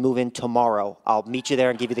house. You can move in tomorrow. I'll meet you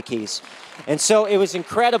there and give you the keys. And so it was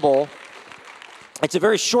incredible. It's a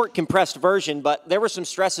very short, compressed version, but there were some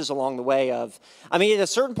stresses along the way at a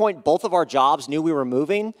certain point, both of our jobs knew we were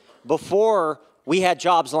moving before we had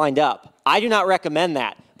jobs lined up. I do not recommend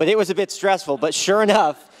that, but it was a bit stressful. But sure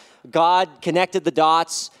enough, God connected the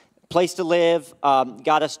dots, place to live,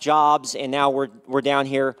 got us jobs, and now we're down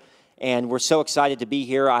here. And we're so excited to be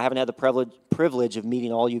here. I haven't had the privilege of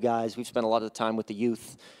meeting all you guys. We've spent a lot of time with the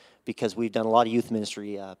youth because we've done a lot of youth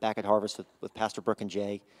ministry back at Harvest with Pastor Brooke and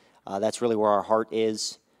Jay. That's really where our heart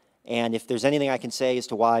is. And if there's anything I can say as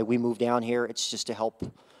to why we moved down here, it's just to help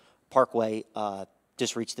Parkway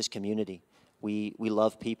just reach this community. We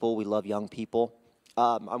love people. We love young people.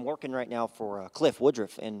 I'm working right now for Cliff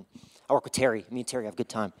Woodruff, and I work with Terry. Me and Terry have a good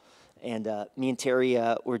time. And me and Terry,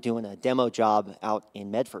 we're doing a demo job out in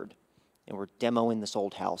Medford. And we're demoing this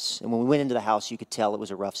old house. And when we went into the house, you could tell it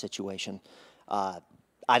was a rough situation. I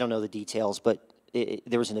don't know the details, but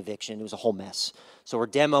there was an eviction. It was a whole mess. So we're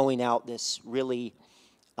demoing out this really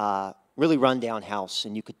rundown house.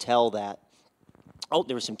 And you could tell that,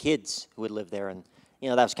 there were some kids who had lived there. And,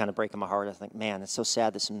 that was kind of breaking my heart. I think, man, it's so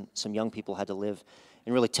sad that some young people had to live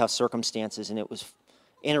in really tough circumstances. And it was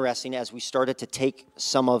interesting as we started to take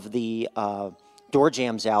some of the door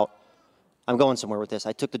jambs out. I'm going somewhere with this.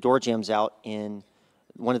 I took the door jambs out in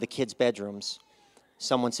one of the kids' bedrooms.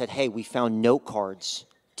 Someone said, hey, we found note cards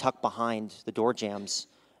tucked behind the door jambs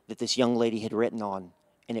that this young lady had written on,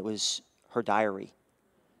 and it was her diary.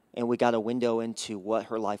 and we got a window into what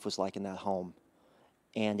her life was like in that home.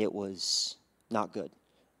 And it was not good.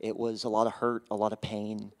 It was a lot of hurt, a lot of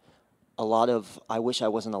pain, a lot of I wish I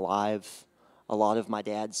wasn't alive, a lot of my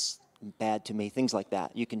dad's bad to me, things like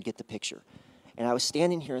that. You can get the picture. And I was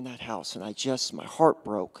standing here in that house, and my heart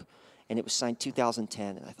broke. And it was signed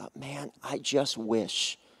 2010. And I thought, man, I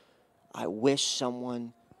wish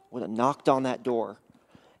someone would have knocked on that door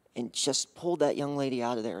and just pulled that young lady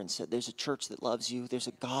out of there and said, there's a church that loves you. There's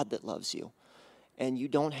a God that loves you. And you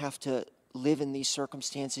don't have to live in these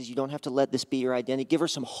circumstances. You don't have to let this be your identity. Give her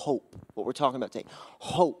some hope, what we're talking about today.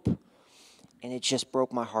 Hope. And it just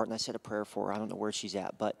broke my heart, and I said a prayer for her. I don't know where she's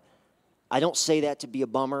at, but I don't say that to be a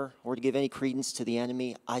bummer or to give any credence to the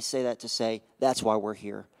enemy. I say that to say that's why we're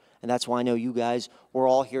here. And that's why I know you guys, we're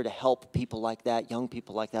all here to help people like that, young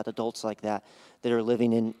people like that, adults like that are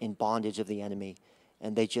living in bondage of the enemy,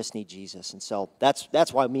 and they just need Jesus. And so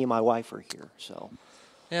that's why me and my wife are here. So.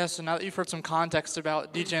 Yeah, so now that you've heard some context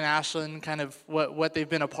about DJ and Ashlyn, kind of what they've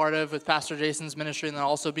been a part of with Pastor Jason's ministry, and then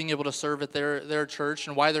also being able to serve at their church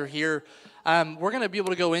and why they're here, we're going to be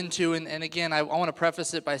able to go into, and again, I want to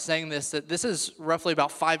preface it by saying that this is roughly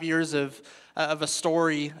about 5 years of a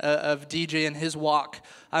story of DJ and his walk.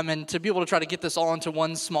 And to be able to try to get this all into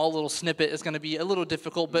one small little snippet is going to be a little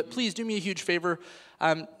difficult, but please do me a huge favor.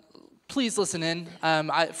 Please listen in.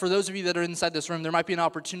 For those of you that are inside this room, there might be an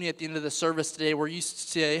opportunity at the end of the service today where you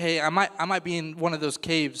say, hey, I might be in one of those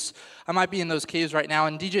caves. I might be in those caves right now,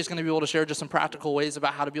 and DJ's going to be able to share just some practical ways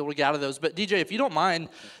about how to be able to get out of those. But DJ, if you don't mind,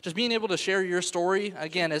 just being able to share your story,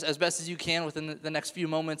 again, as best as you can within the next few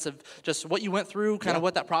moments of just what you went through, kind of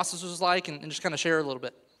what that process was like, and just kind of share a little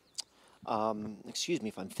bit. Excuse me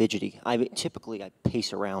if I'm fidgety. Typically I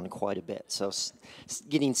pace around quite a bit, so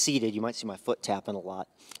getting seated, you might see my foot tapping a lot.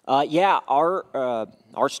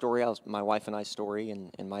 Our story, my wife and I's story,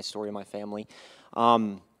 and my story of my family.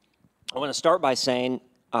 I want to start by saying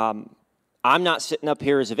I'm not sitting up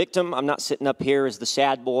here as a victim. I'm not sitting up here as the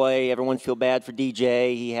sad boy. Everyone feel bad for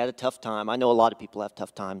DJ. He had a tough time. I know a lot of people have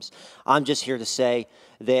tough times. I'm just here to say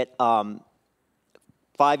that 5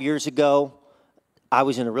 years ago, I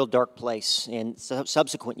was in a real dark place in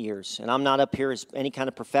subsequent years, and I'm not up here as any kind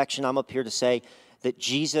of perfection. I'm up here to say that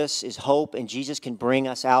Jesus is hope, and Jesus can bring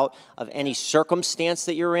us out of any circumstance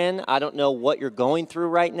that you're in. I don't know what you're going through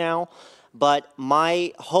right now, but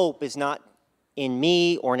my hope is not in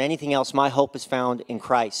me or in anything else. My hope is found in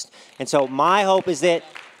Christ. And so my hope is that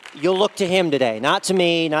you'll look to him today, not to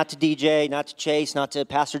me, not to DJ, not to Chase, not to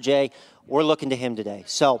Pastor Jay. We're looking to him today.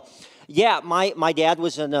 So, yeah, my dad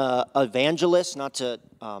was an evangelist, not to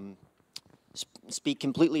speak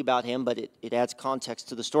completely about him, but it adds context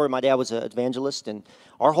to the story. My dad was an evangelist, and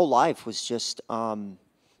our whole life was just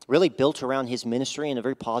really built around his ministry in a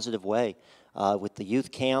very positive way with the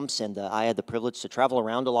youth camps, and I had the privilege to travel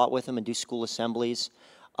around a lot with him and do school assemblies,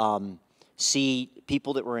 see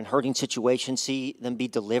people that were in hurting situations, see them be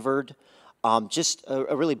delivered. Just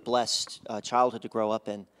a really blessed childhood to grow up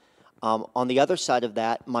in. On the other side of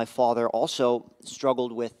that, my father also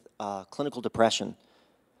struggled with clinical depression.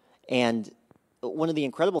 And one of the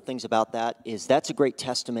incredible things about that is that's a great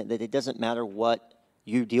testament that it doesn't matter what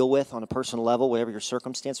you deal with on a personal level, whatever your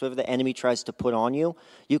circumstance, whatever the enemy tries to put on you,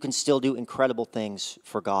 you can still do incredible things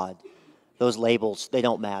for God. Those labels, they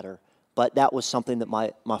don't matter. But that was something that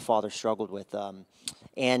my father struggled with.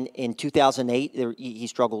 And in 2008, he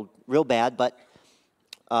struggled real bad, but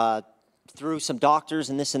through some doctors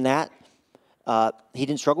and this and that, he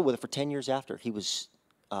didn't struggle with it for 10 years after. He was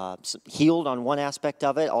healed on one aspect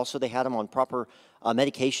of it. Also, they had him on proper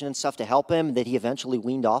medication and stuff to help him that he eventually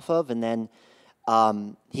weaned off of, and then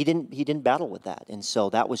he didn't battle with that. And so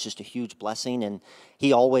that was just a huge blessing, and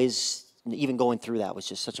he always, even going through that, was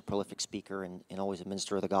just such a prolific speaker and always a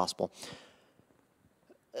minister of the gospel.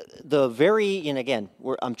 And again,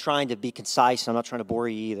 I'm trying to be concise. I'm not trying to bore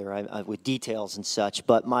you either with details and such,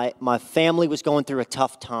 but my family was going through a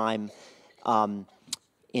tough time in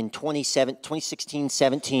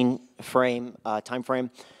 2016-17 time frame.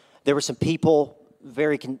 There were some people,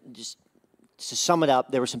 just to sum it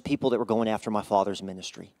up, there were some people that were going after my father's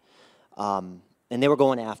ministry. And they were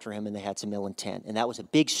going after him, and they had some ill intent. And that was a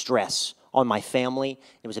big stress on my family.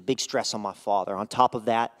 It was a big stress on my father. On top of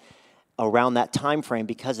that, around that time frame,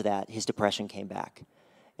 because of that, his depression came back,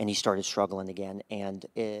 and he started struggling again. And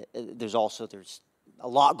there's a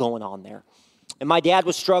lot going on there. And my dad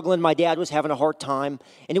was struggling. My dad was having a hard time,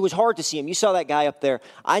 and it was hard to see him. You saw that guy up there.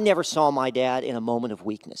 I never saw my dad in a moment of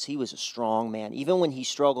weakness. He was a strong man. Even when he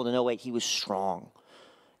struggled in 2008, he was strong.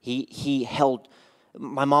 He held.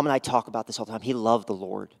 My mom and I talk about this all the time. He loved the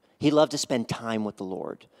Lord. He loved to spend time with the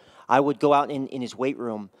Lord. I would go out in his weight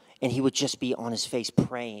room, and he would just be on his face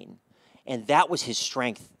praying. And that was his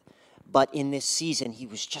strength. But in this season, he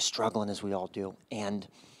was just struggling, as we all do. And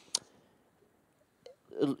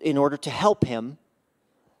in order to help him,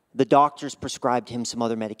 the doctors prescribed him some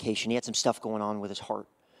other medication. He had some stuff going on with his heart.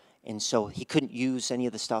 And so he couldn't use any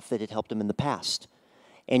of the stuff that had helped him in the past.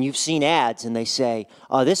 And you've seen ads, and they say,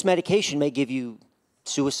 this medication may give you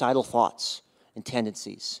suicidal thoughts and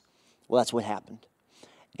tendencies. Well, that's what happened.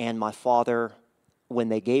 And my father, when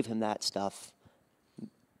they gave him that stuff,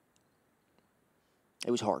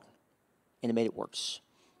 it was hard, and it made it worse.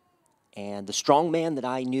 And the strong man that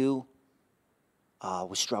I knew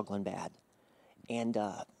was struggling bad. And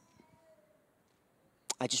I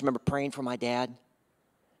just remember praying for my dad.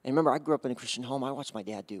 And remember, I grew up in a Christian home. I watched my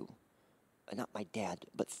dad do, not my dad,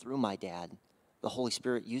 but through my dad, the Holy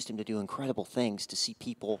Spirit used him to do incredible things, to see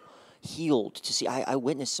people healed, to see, I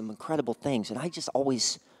witnessed some incredible things. And I just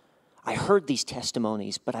always, I heard these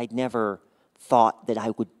testimonies, but I'd never thought that I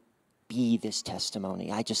would be this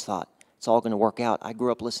testimony. I just thought, it's all going to work out. I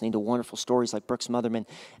grew up listening to wonderful stories like Brooks Motherman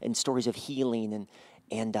and stories of healing.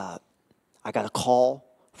 And I got a call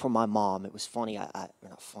from my mom. It was funny. Not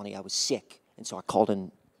funny. I was sick. And so I called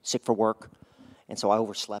in sick for work. And so I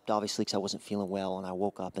overslept, obviously, because I wasn't feeling well. And I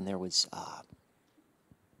woke up, and there was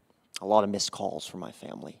a lot of missed calls from my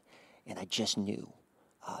family. And I just knew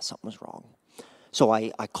something was wrong. So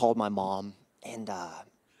I called my mom. And I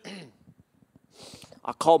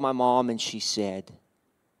called my mom, and she said,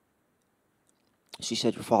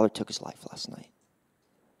 your father took his life last night.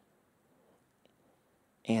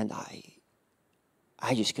 And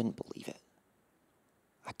I just couldn't believe it.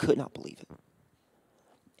 I could not believe it.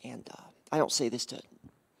 And I don't say this to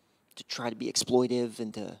try to be exploitive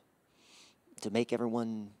and to make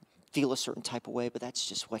everyone feel a certain type of way, but that's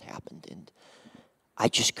just what happened. And I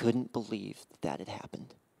just couldn't believe that had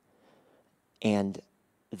happened. And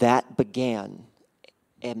that began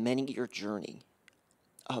a many-year journey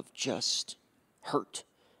of just hurt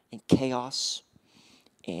and chaos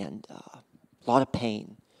and a lot of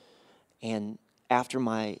pain. And after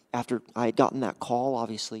I had gotten that call,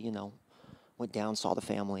 obviously, went down, saw the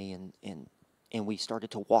family, and we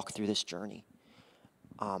started to walk through this journey.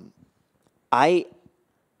 I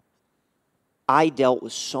dealt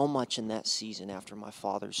with so much in that season after my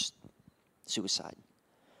father's suicide.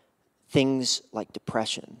 Things like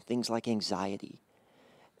depression, things like anxiety.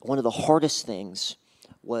 One of the hardest things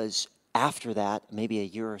was after that, maybe a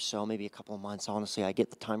year or so, maybe a couple of months, honestly, I get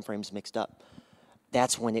the time frames mixed up.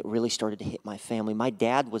 That's when it really started to hit my family. My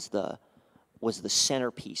dad was the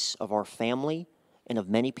centerpiece of our family and of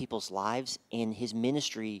many people's lives. And his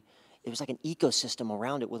ministry, it was like an ecosystem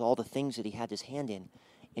around it with all the things that he had his hand in.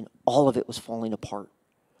 And all of it was falling apart.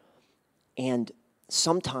 And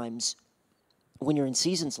sometimes when you're in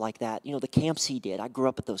seasons like that, the camps he did, I grew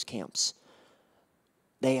up at those camps.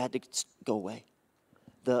 They had to go away.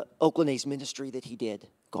 The Oakland A's ministry that he did,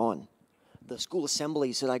 gone. The school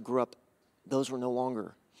assemblies that I grew up, those were no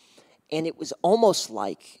longer. And it was almost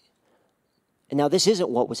like, and now this isn't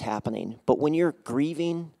what was happening, but when you're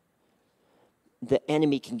grieving, the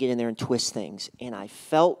enemy can get in there and twist things. And I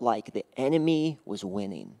felt like the enemy was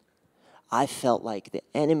winning. I felt like the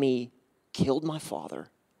enemy killed my father,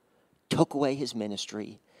 took away his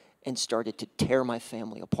ministry, and started to tear my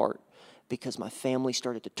family apart because my family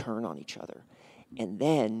started to turn on each other. And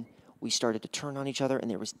then we started to turn on each other,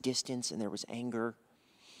 and there was distance, and there was anger.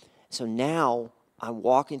 So now I'm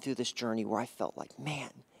walking through this journey where I felt like, man,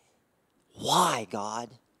 why, God?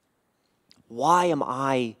 Why am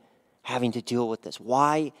I having to deal with this?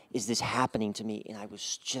 Why is this happening to me? And I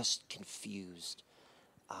was just confused.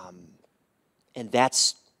 And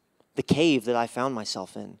that's the cave that I found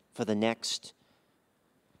myself in for the next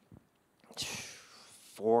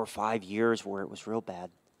 4 or 5 years where it was real bad.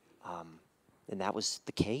 And that was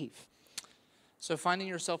the cave. So finding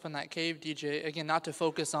yourself in that cave, DJ, again, not to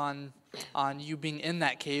focus on you being in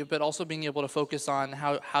that cave, but also being able to focus on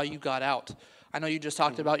how you got out. I know you just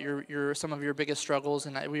talked about your some of your biggest struggles,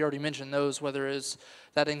 and we already mentioned those, whether it's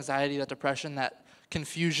that anxiety, that depression, that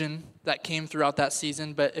confusion that came throughout that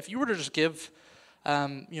season. But if you were to just give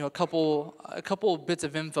a couple bits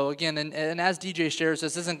of info again, and as DJ shares,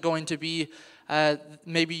 this isn't going to be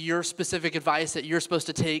maybe your specific advice that you're supposed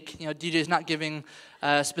to take. DJ's not giving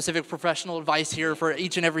specific professional advice here for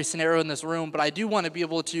each and every scenario in this room, but I do want to be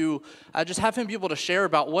able to just have him be able to share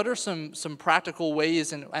about what are some practical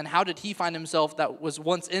ways and how did he find himself that was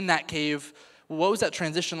once in that cave. What was that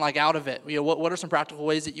transition like out of it? What are some practical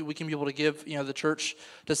ways that we can be able to give the church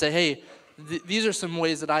to say, hey, these are some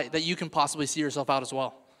ways that you can possibly see yourself out as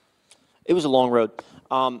well? It was a long road.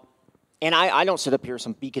 And I don't sit up here as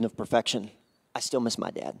some beacon of perfection. I still miss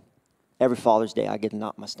my dad. Every Father's Day, I get a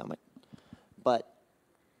knot in my stomach. But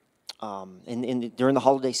during the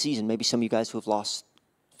holiday season, maybe some of you guys who have lost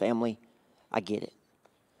family, I get it.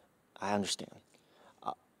 I understand.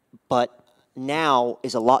 But now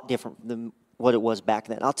is a lot different than what it was back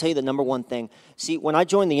then. I'll tell you the number one thing. See, when I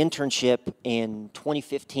joined the internship in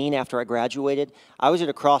 2015 after I graduated, I was at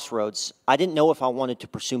a crossroads. I didn't know if I wanted to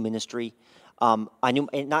pursue ministry. I knew,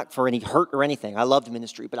 not for any hurt or anything. I loved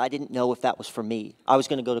ministry, but I didn't know if that was for me. I was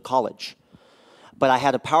going to go to college. But I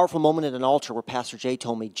had a powerful moment at an altar where Pastor Jay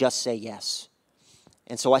told me, just say yes.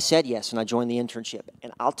 And so I said yes, and I joined the internship.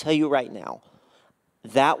 And I'll tell you right now,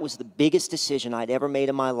 that was the biggest decision I'd ever made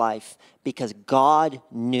in my life because God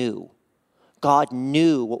knew. God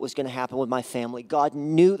knew what was going to happen with my family. God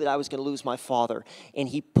knew that I was going to lose my father. And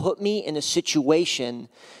he put me in a situation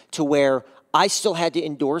to where I still had to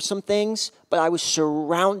endure some things, but I was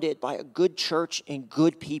surrounded by a good church and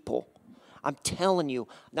good people. I'm telling you,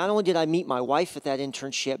 not only did I meet my wife at that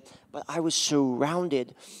internship, but I was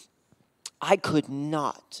surrounded. I could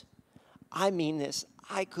not, I mean this,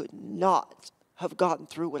 I could not have gotten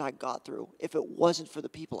through what I got through if it wasn't for the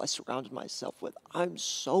people I surrounded myself with. I'm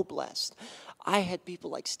so blessed. I had people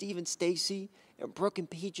like Steve and Stacy and Brooke and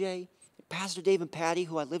PJ, and Pastor Dave and Patty,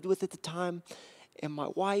 who I lived with at the time, and my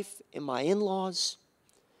wife and my in-laws,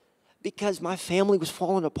 because my family was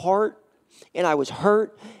falling apart. And I was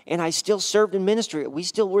hurt, and I still served in ministry. We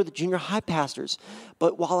still were the junior high pastors.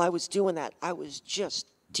 But while I was doing that, I was just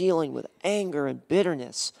dealing with anger and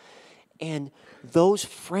bitterness. And those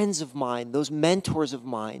friends of mine, those mentors of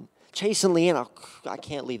mine, Chase and Leanne, I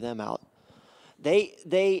can't leave them out.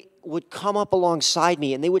 They would come up alongside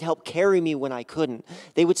me, and they would help carry me when I couldn't.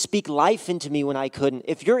 They would speak life into me when I couldn't.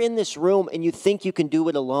 If you're in this room and you think you can do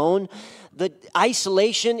it alone, the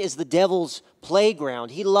isolation is the devil's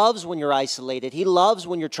playground. He loves when you're isolated. He loves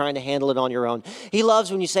when you're trying to handle it on your own. He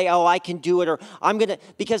loves when you say, oh, I can do it, or I'm going to,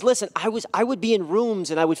 because listen, I would be in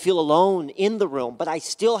rooms and I would feel alone in the room, but I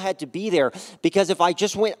still had to be there, because if I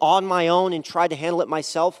just went on my own and tried to handle it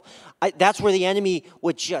myself, that's where the enemy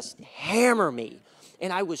would just hammer me.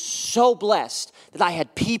 And I was so blessed that I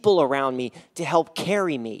had people around me to help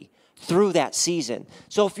carry me through that season.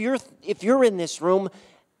 So if you're in this room,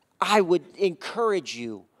 I would encourage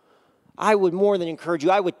you. I would more than encourage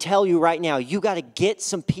you. I would tell you right now, you got to get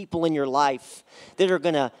some people in your life that are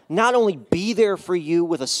going to not only be there for you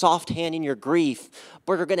with a soft hand in your grief,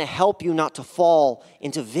 but are going to help you not to fall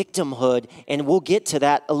into victimhood. And we'll get to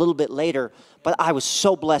that a little bit later. But I was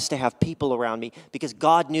so blessed to have people around me because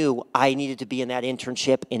God knew I needed to be in that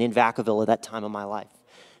internship and in Vacaville at that time of my life.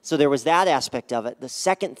 So there was that aspect of it. The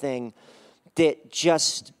second thing that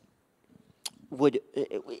just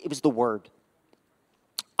it was the Word.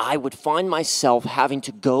 I would find myself having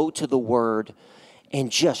to go to the Word and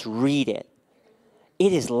just read it.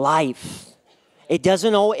 It is life. It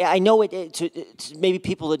doesn't always, I know to maybe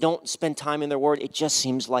people that don't spend time in their Word, it just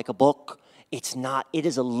seems like a book. It's not. It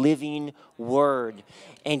is a living Word.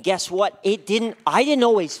 And guess what? I didn't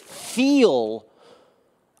always feel,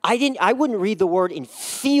 I wouldn't read the Word and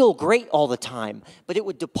feel great all the time, but it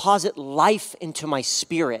would deposit life into my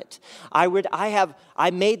spirit. I've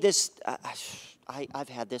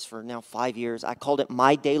had this for now 5 years. I called it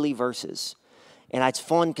My Daily Verses. And it's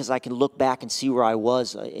fun because I can look back and see where I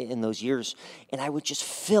was in those years. And I would just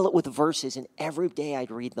fill it with verses, and every day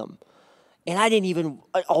I'd read them. And I didn't even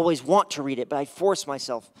always want to read it, but I forced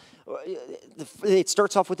myself. It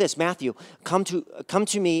starts off with this, Matthew. Come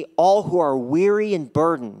to me, all who are weary and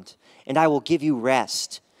burdened, and I will give you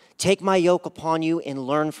rest. Take my yoke upon you and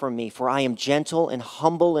learn from me, for I am gentle and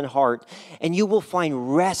humble in heart, and you will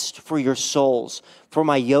find rest for your souls. For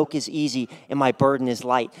my yoke is easy and my burden is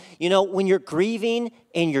light. You know, when you're grieving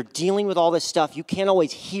and you're dealing with all this stuff, you can't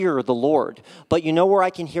always hear the Lord. But you know where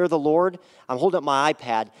I can hear the Lord? I'm holding up my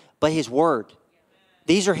iPad, but His Word.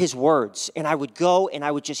 These are His words. And I would go and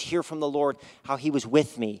I would just hear from the Lord how He was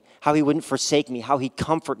with me, how He wouldn't forsake me, how He'd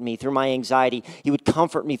comfort me through my anxiety. He would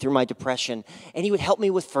comfort me through my depression. And He would help me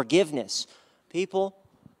with forgiveness. People,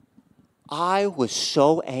 I was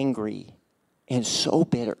so angry and so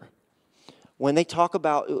bitter. When they talk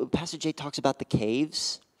about, Pastor Jay talks about the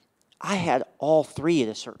caves, I had all three at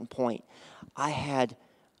a certain point. I had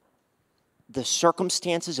the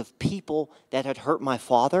circumstances of people that had hurt my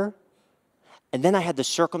father. And then I had the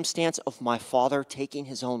circumstance of my father taking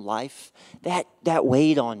his own life. That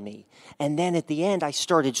weighed on me. And then at the end, I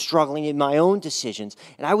started struggling in my own decisions.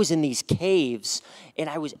 And I was in these caves, and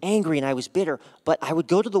I was angry, and I was bitter. But I would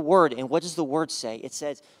go to the Word, and what does the Word say? It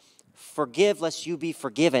says, forgive lest you be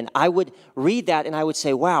forgiven. I would read that, and I would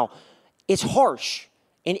say, wow, it's harsh.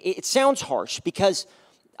 And it sounds harsh, because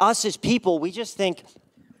us as people, we just think,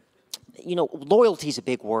 loyalty is a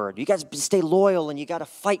big word. You got to stay loyal, and you got to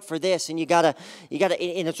fight for this, and you got to,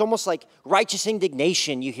 and it's almost like righteous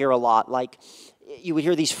indignation you hear a lot. Like, you would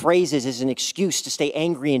hear these phrases as an excuse to stay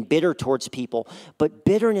angry and bitter towards people. But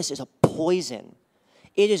bitterness is a poison.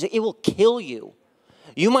 It will kill you.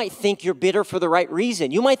 You might think you're bitter for the right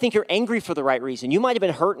reason. You might think you're angry for the right reason. You might have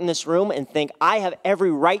been hurt in this room and think, I have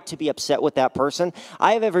every right to be upset with that person.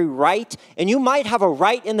 I have every right, and you might have a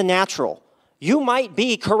right in the natural. You might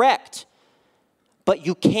be correct, but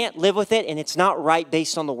you can't live with it, and it's not right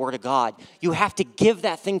based on the Word of God. You have to give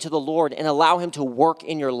that thing to the Lord and allow Him to work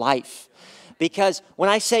in your life. Because when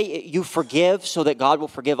I say you forgive so that God will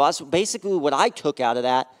forgive us, basically what I took out of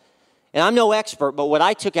that, and I'm no expert, but what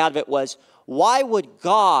I took out of it was, why would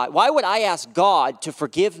I ask God to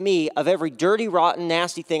forgive me of every dirty, rotten,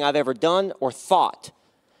 nasty thing I've ever done or thought?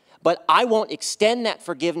 But I won't extend that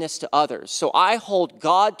forgiveness to others. So I hold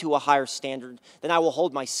God to a higher standard than I will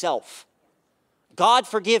hold myself. God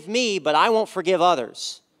forgive me, but I won't forgive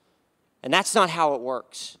others. And that's not how it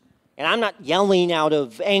works. And I'm not yelling out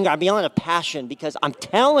of anger. I'm yelling out of passion, because I'm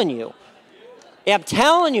telling you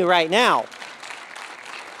right now,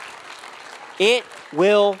 it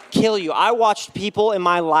will kill you. I watched people in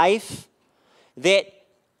my life that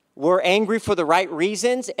were angry for the right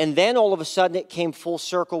reasons, and then all of a sudden it came full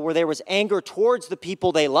circle where there was anger towards the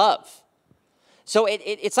people they love. So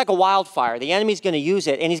it's like a wildfire. The enemy's going to use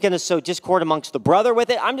it, and he's going to sow discord amongst the brother with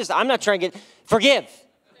it. I'm not trying to forgive.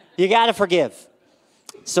 You got to forgive.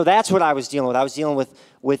 So that's what I was dealing with. I was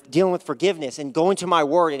dealing with forgiveness and going to my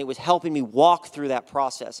word, and it was helping me walk through that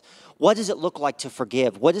process. What does it look like to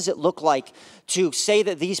forgive? What does it look like to say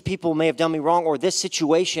that these people may have done me wrong, or this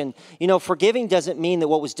situation? Forgiving doesn't mean that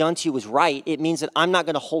what was done to you was right. It means that I'm not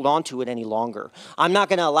going to hold on to it any longer. I'm not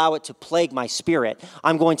going to allow it to plague my spirit.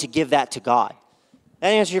 I'm going to give that to God. That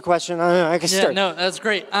answer your question? I can start. Yeah, no, that's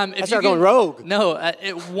great. I start going rogue. No,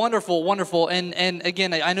 wonderful, wonderful. And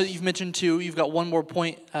again, I know that you've mentioned too, you've got one more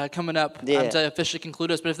point coming up to officially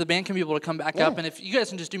conclude us. But if the band can be able to come back up, and if you guys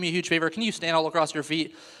can just do me a huge favor, can you stand all across your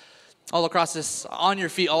feet, all across this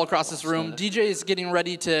room? DJ is getting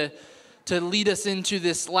ready to lead us into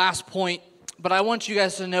this last point. But I want you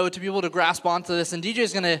guys to know, to be able to grasp onto this, and DJ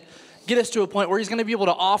is going to get us to a point where he's going to be able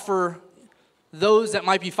to offer those that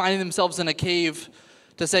might be finding themselves in a cave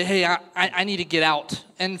to say, hey, I need to get out.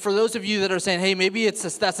 And for those of you that are saying, hey, maybe it's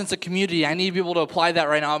that sense of community, I need to be able to apply that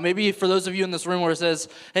right now. Maybe for those of you in this room where it says,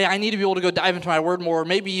 hey, I need to be able to go dive into my word more, or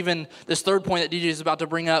maybe even this third point that DJ is about to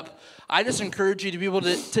bring up, I just encourage you to be able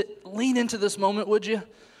to lean into this moment, would you?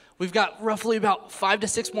 We've got roughly about 5 to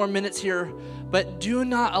 6 more minutes here, but do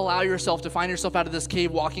not allow yourself to find yourself out of this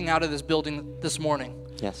cave walking out of this building this morning.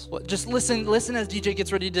 Yes. Just listen as DJ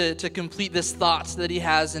gets ready to complete this thoughts that he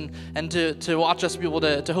has, and to watch us be able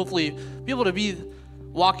to hopefully be able to be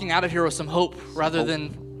walking out of here with some hope rather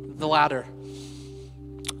than the latter.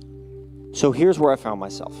 So here's where I found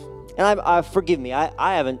myself. And I forgive me,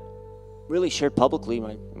 I haven't really shared publicly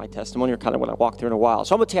my testimony or kind of what I walked through in a while.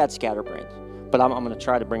 So I'm a tad scatterbrained, but I'm going to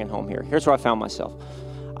try to bring it home here. Here's where I found myself.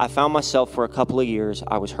 I found myself for a couple of years,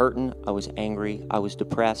 I was hurting, I was angry, I was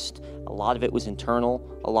depressed. A lot of it was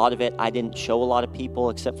internal. A lot of it I didn't show a lot of people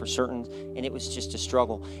except for certain, and it was just a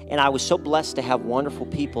struggle. And I was so blessed to have wonderful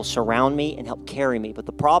people surround me and help carry me. But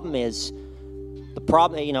the problem is,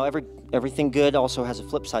 everything good also has a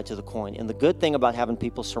flip side to the coin. And the good thing about having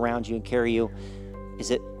people surround you and carry you is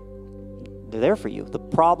that they're there for you. The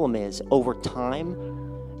problem is, over time,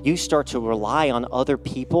 you start to rely on other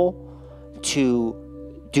people to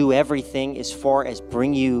do everything as far as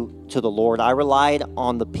bring you to the Lord. I relied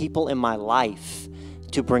on the people in my life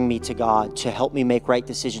to bring me to God, to help me make right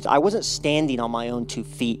decisions. I wasn't standing on my own 2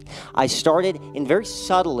 feet. I started, and very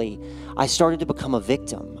subtly, I started to become a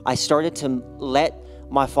victim. I started to let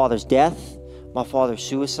my father's death, my father's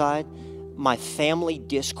suicide, my family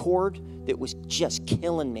discord that was just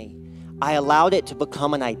killing me, I allowed it to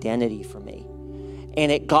become an identity for me. And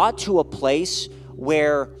it got to a place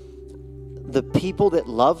where the people that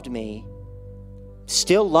loved me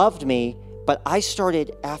still loved me, but I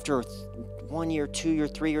started after 1 year, 2 year,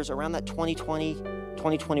 3 years, around that 2020,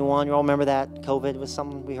 2021, you all remember that? COVID was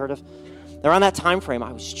something we heard of. Around that time frame,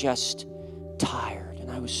 I was just tired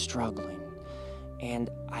and I was struggling. And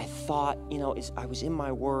I thought, I was in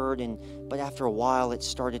my word, but after a while I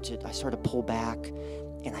started to pull back,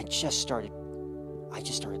 and I just started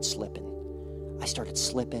slipping. I started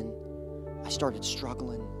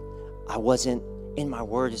struggling. I wasn't in my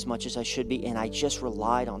word as much as I should be, and I just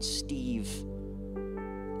relied on Steve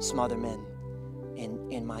Smotherman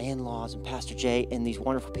and my in-laws and Pastor Jay and these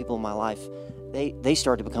wonderful people in my life. They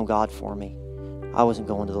started to become God for me. I wasn't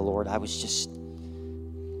going to the Lord. I was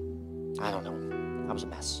I don't know. I was a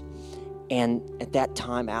mess. And at that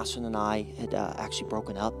time, Ashlyn and I had actually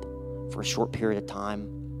broken up for a short period of time.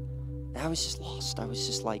 And I was just lost. I was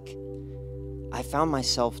just like, I found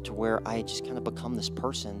myself to where I had just kind of become this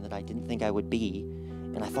person that I didn't think I would be.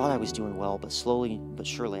 And I thought I was doing well, but slowly but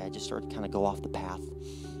surely I just started to kind of go off the path.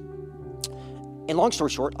 And long story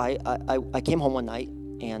short, I came home one night,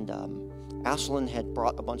 and Ashlyn had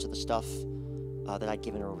brought a bunch of the stuff that I'd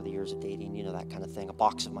given her over the years of dating, you know, that kind of thing, a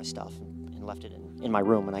box of my stuff, and left it in my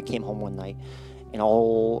room. And I came home one night, and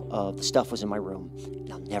all of the stuff was in my room.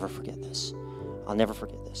 And I'll never forget this. I'll never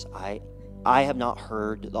forget this. I have not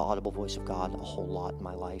heard the audible voice of God a whole lot in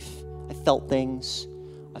my life. I felt things.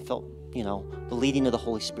 I felt, you know, the leading of the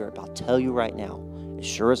Holy Spirit. But I'll tell you right now, as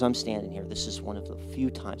sure as I'm standing here, this is one of the few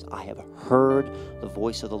times I have heard the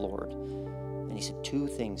voice of the Lord. And he said two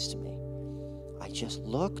things to me. I just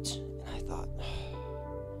looked, and I thought,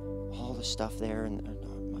 all the stuff there, and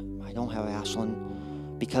I don't have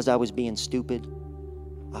Ashlyn. Because I was being stupid,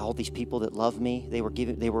 all these people that love me, they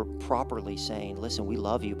were properly saying, listen, we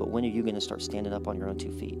love you, but when are you going to start standing up on your own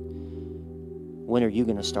 2 feet? When are you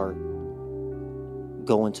going to start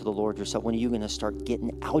going to the Lord yourself? When are you going to start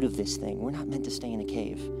getting out of this thing? We're not meant to stay in a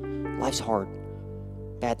cave. Life's hard.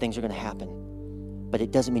 Bad things are going to happen. But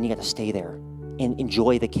it doesn't mean you got to stay there and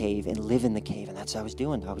enjoy the cave and live in the cave. And that's what I was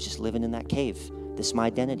doing. I was just living in that cave. This is my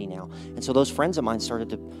identity now. And so those friends of mine started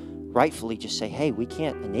to rightfully just say, hey, we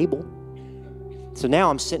can't enable. So now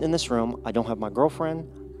I'm sitting in this room. I don't have my girlfriend,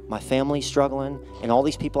 my family struggling, and all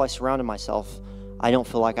these people I surrounded myself, I don't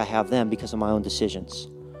feel like I have them because of my own decisions.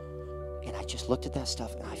 And I just looked at that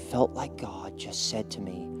stuff, and I felt like God just said to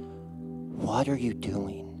me, what are you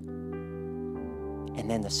doing? And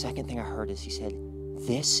then the second thing I heard is he said,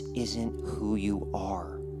 this isn't who you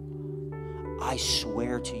are. I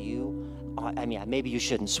swear to you, I mean, maybe you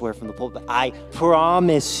shouldn't swear from the pulpit, but I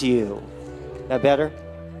promise you. That better?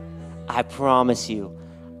 I promise you.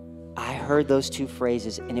 I heard those two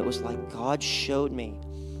phrases, and it was like God showed me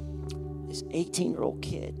this 18-year-old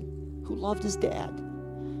kid who loved his dad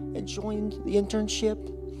and joined the internship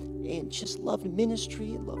and just loved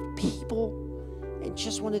ministry and loved people and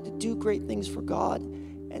just wanted to do great things for God.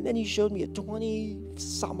 And then he showed me a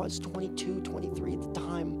 22, 23 at the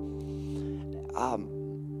time,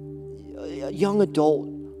 a young adult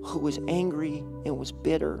who was angry and was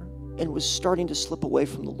bitter and was starting to slip away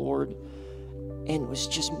from the Lord and was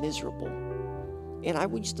just miserable. And I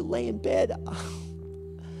used to lay in bed.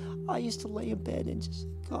 I used to lay in bed and just,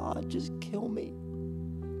 God, just kill me.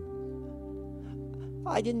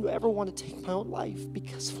 I didn't ever want to take my own life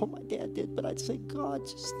because of what my dad did, but I'd say, God,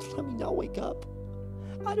 just let me not wake up.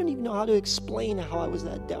 I don't even know how to explain how I was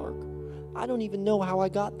that dark. I don't even know how I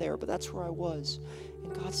got there, but that's where I was.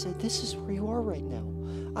 And God said, this is where you are right now.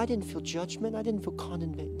 I didn't feel judgment. I didn't feel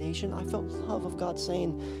condemnation. I felt love of God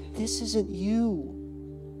saying, this isn't you.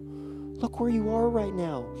 Look where you are right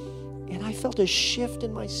now. And I felt a shift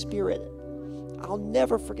in my spirit. I'll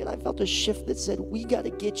never forget. I felt a shift that said, we got to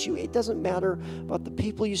get you. It doesn't matter about the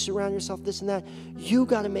people you surround yourself, this and that. You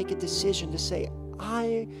got to make a decision to say,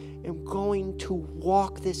 I am going to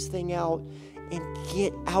walk this thing out and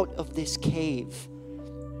get out of this cave.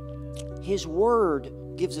 His word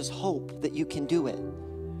gives us hope that you can do it.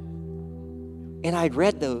 And I'd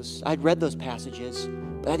read those passages,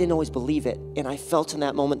 but I didn't always believe it. And I felt in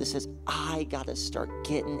that moment that says, I got to start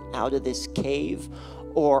getting out of this cave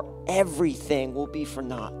or everything will be for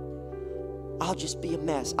naught. I'll just be a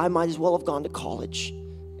mess. I might as well have gone to college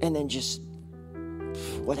and then just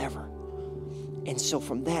whatever. And so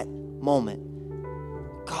from that moment,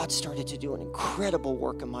 God started to do an incredible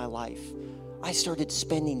work in my life. I started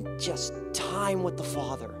spending just time with the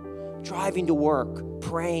Father, driving to work,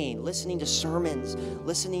 praying, listening to sermons,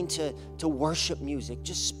 listening to worship music,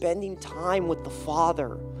 just spending time with the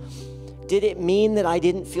Father. Did it mean that I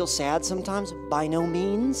didn't feel sad sometimes? By no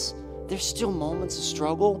means. There's still moments of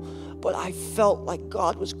struggle, but I felt like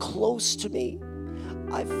God was close to me.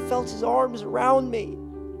 I felt his arms around me.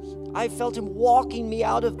 I felt him walking me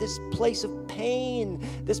out of this place of pain,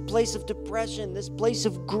 this place of depression, this place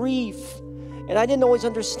of grief. And I didn't always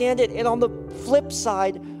understand it. And on the flip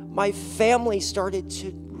side, my family started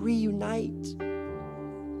to reunite.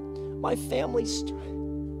 My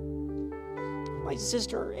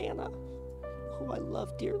sister Anna, who I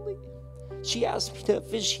love dearly, she asked me to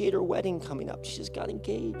officiate her wedding coming up. She just got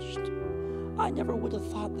engaged. I never would have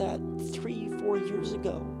thought that 3-4 years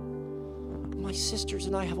ago. My sisters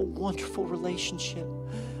and I have a wonderful relationship.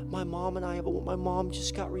 My mom and I my mom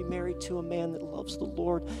just got remarried to a man that loves the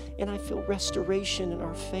Lord, and I feel restoration in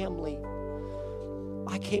our family.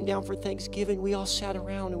 I came down for Thanksgiving. We all sat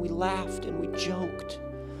around and we laughed and we joked.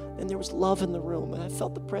 And there was love in the room, and I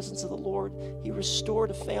felt the presence of the Lord. He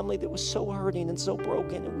restored a family that was so hurting and so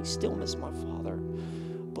broken, and we still miss my father.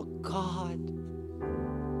 But God,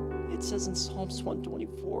 it says in Psalms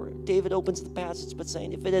 124, David opens the passage by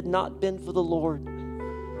saying, if it had not been for the Lord,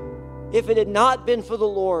 if it had not been for the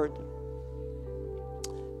Lord,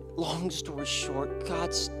 long story short,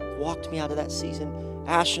 God's walked me out of that season.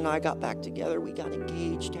 Ash and I got back together. We got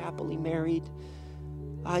engaged, happily married.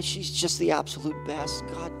 She's just the absolute best.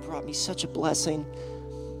 God brought me such a blessing.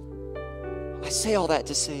 I say all that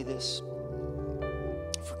to say this.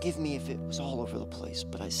 Forgive me if it was all over the place,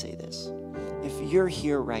 but I say this. If you're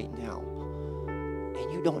here right now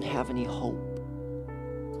and you don't have any hope,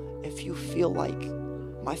 if you feel like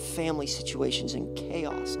my family situation's in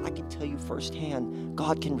chaos, I can tell you firsthand,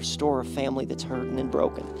 God can restore a family that's hurting and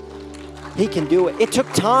broken. He can do it. It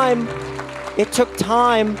took time. It took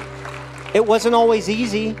time. It wasn't always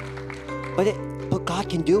easy, but God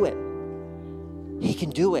can do it. He can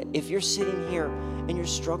do it. If you're sitting here and you're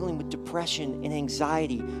struggling with depression and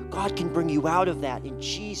anxiety, God can bring you out of that in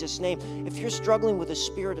Jesus' name. If you're struggling with a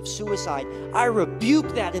spirit of suicide, I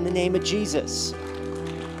rebuke that in the name of Jesus.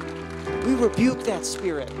 We rebuke that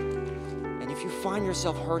spirit. And if you find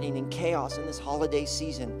yourself hurting in chaos in this holiday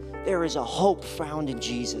season, there is a hope found in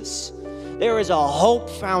Jesus. There is a hope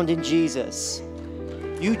found in Jesus.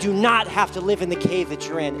 You do not have to live in the cave that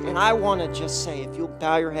you're in. And I want to just say, if you'll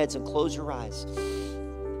bow your heads and close your eyes,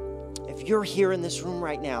 if you're here in this room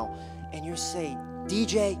right now and you say,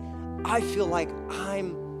 DJ, I feel like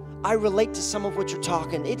I relate to some of what you're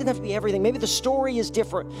talking. It doesn't have to be everything. Maybe the story is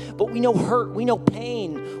different, but we know hurt, we know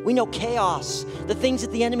pain, we know chaos, the things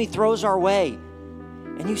that the enemy throws our way.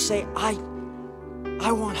 And you say, I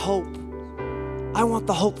want hope. I want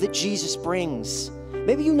the hope that Jesus brings.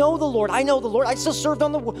 Maybe you know the Lord. I know the Lord. I still served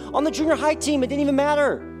on the junior high team. It didn't even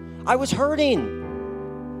matter. I was hurting.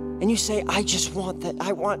 And you say, I just want that.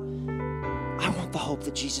 I want the hope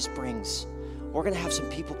that Jesus brings. We're going to have some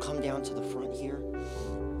people come down to the front here.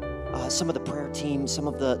 Some of the prayer team, some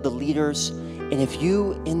of the leaders. And if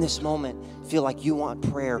you, in this moment, feel like you want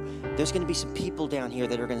prayer, there's going to be some people down here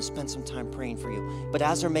that are going to spend some time praying for you. But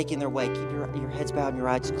as they're making their way, keep your heads bowed and your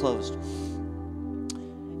eyes closed.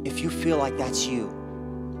 If you feel like that's you,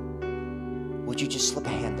 would you just slip a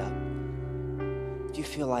hand up? Do you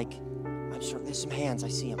feel like, I'm sure there's some hands, I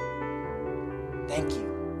see them. Thank you.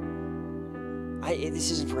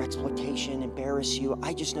 This isn't for exploitation, embarrass you.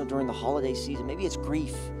 I just know during the holiday season, maybe it's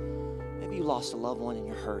grief. Maybe you lost a loved one and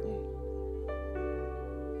you're hurting.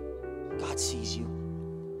 God sees you.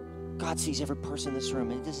 God sees every person in this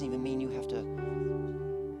room, and it doesn't even mean you have to.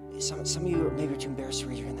 Some of you are maybe too embarrassed to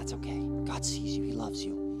raise your hand. That's okay. God sees you. He loves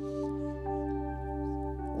you.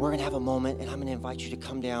 We're going to have a moment, and I'm going to invite you to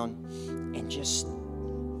come down and just,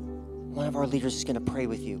 one of our leaders is going to pray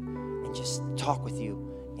with you and just talk with you.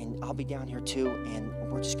 And I'll be down here too, and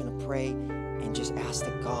we're just going to pray and just ask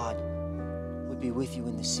that God would be with you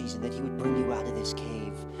in this season, that he would bring you out of this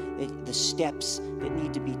cave, that the steps that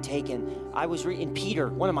need to be taken. I was reading Peter,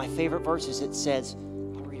 one of my favorite verses. It says,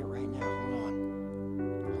 I'll read it right now. Hold on.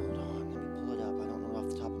 Let me pull it up. I don't know off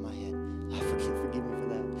the top of my head. Forgive me for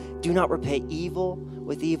that. Do not repay evil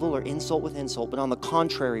with evil or insult with insult, but on the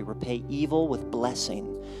contrary, repay evil with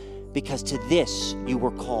blessing, because to this you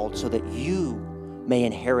were called, so that you may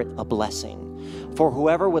inherit a blessing. For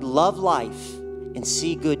whoever would love life and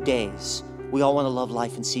see good days, we all want to love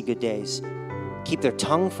life and see good days, keep their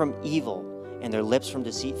tongue from evil and their lips from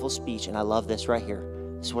deceitful speech. And I love this right here.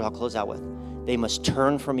 This is what I'll close out with. They must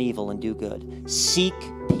turn from evil and do good. Seek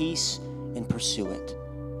peace and pursue it.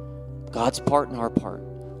 God's part and our part.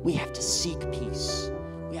 We have to seek peace.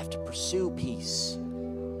 We have to pursue peace.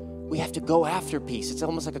 We have to go after peace. It's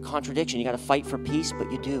almost like a contradiction. You got to fight for peace,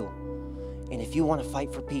 but you do. And if you want to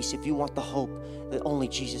fight for peace, if you want the hope that only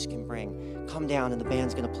Jesus can bring, come down and the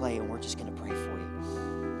band's going to play and we're just going to pray for you.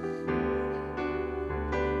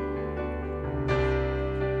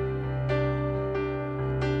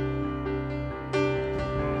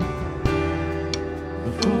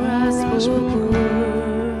 Before I spoke a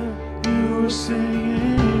word, you were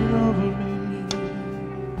singing over me.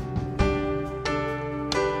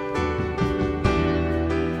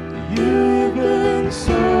 You've been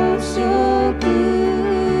so good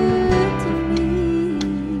to me.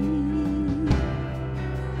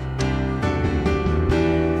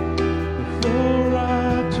 Before I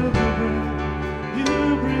took a breath, you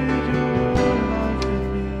breathed your life in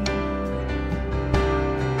me.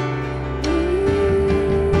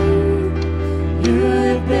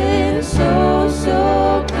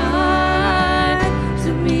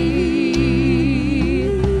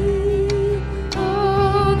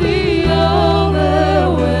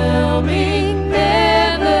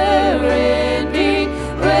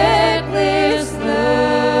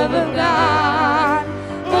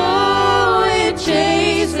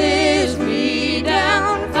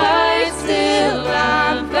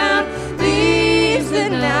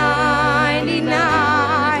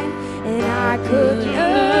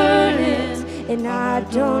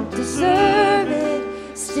 don't deserve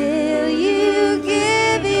it, still you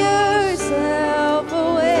give yourself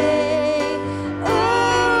away.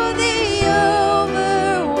 Oh, the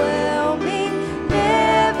overwhelming,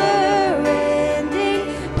 never-ending,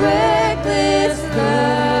 reckless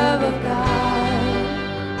love of God.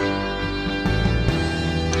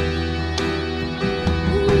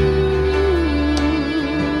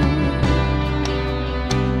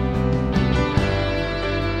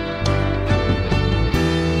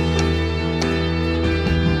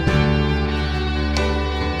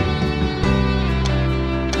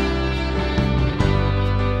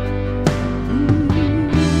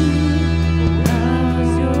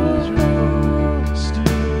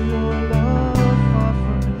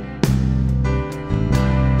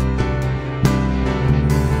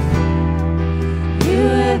 You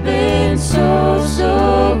have been so,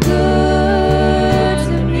 so good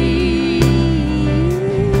to me.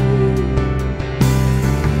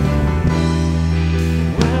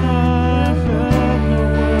 When I felt no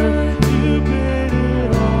worth, you paid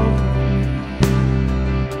it all.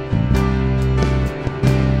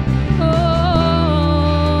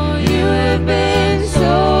 Oh, you have been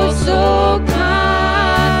so, so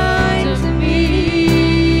kind to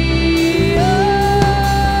me.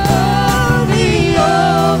 Oh, the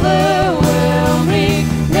overwhelming,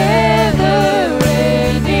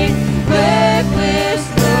 never-ending, reckless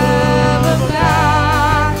love of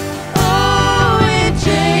God. Oh, it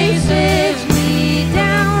chases me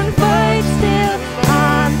down, but still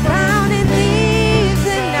I'm found and leaves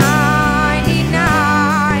the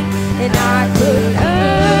 99. And I could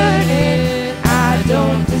earn it, I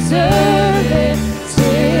don't deserve it,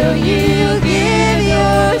 still you give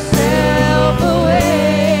yourself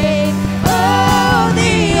away. Oh,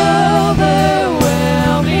 the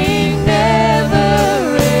overwhelming,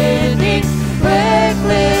 never-ending,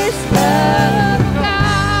 reckless love of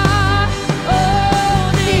God.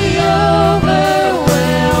 Oh, the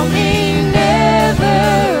overwhelming,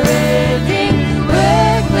 never-ending,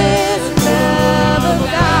 reckless love of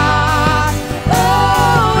God.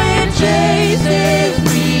 Oh, it chases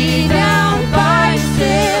me down, but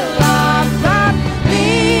still I'm found,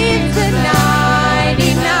 leaves the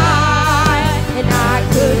 99. And I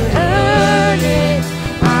could earn it,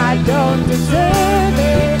 I don't deserve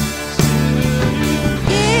it.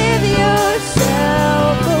 Give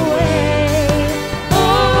yourself away.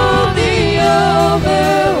 Oh, the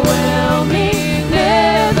overwhelming,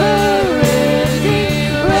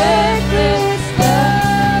 never-ending, reckless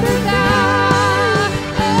love of God.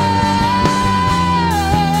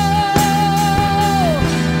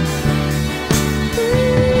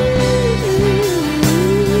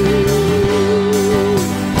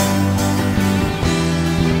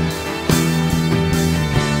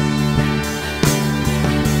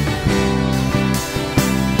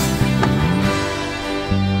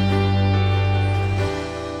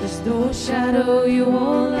 There's no shadow you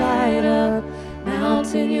won't light up,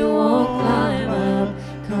 mountain you won't climb up,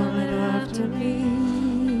 coming after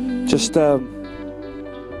me. Just check.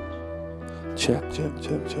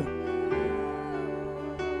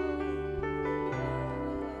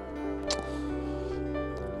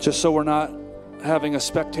 Just so we're not having a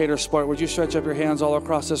spectator sport, would you stretch up your hands all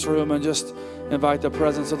across this room and just invite the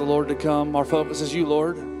presence of the Lord to come? Our focus is you,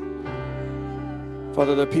 Lord.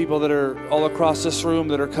 Father, the people that are all across this room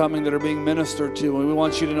that are coming, that are being ministered to, and we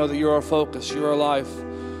want you to know that you're our focus, you're our life.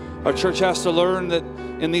 Our church has to learn that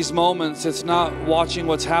in these moments, it's not watching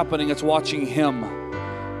what's happening, it's watching Him.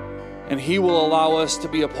 And He will allow us to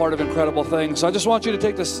be a part of incredible things. So I just want you to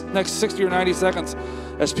take this next 60 or 90 seconds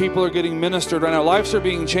as people are getting ministered right now. Lives are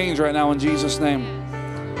being changed right now in Jesus' name.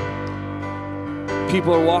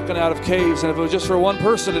 People are walking out of caves, and if it was just for one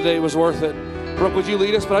person today, it was worth it. Brooke, would you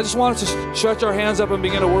lead us? But I just want us to stretch our hands up and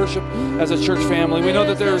begin to worship as a church family. We know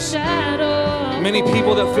that there's many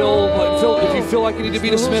people that if you feel like you need to be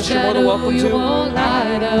dismissed, you're more than welcome to.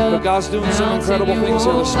 But God's doing some incredible things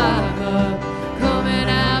here this morning.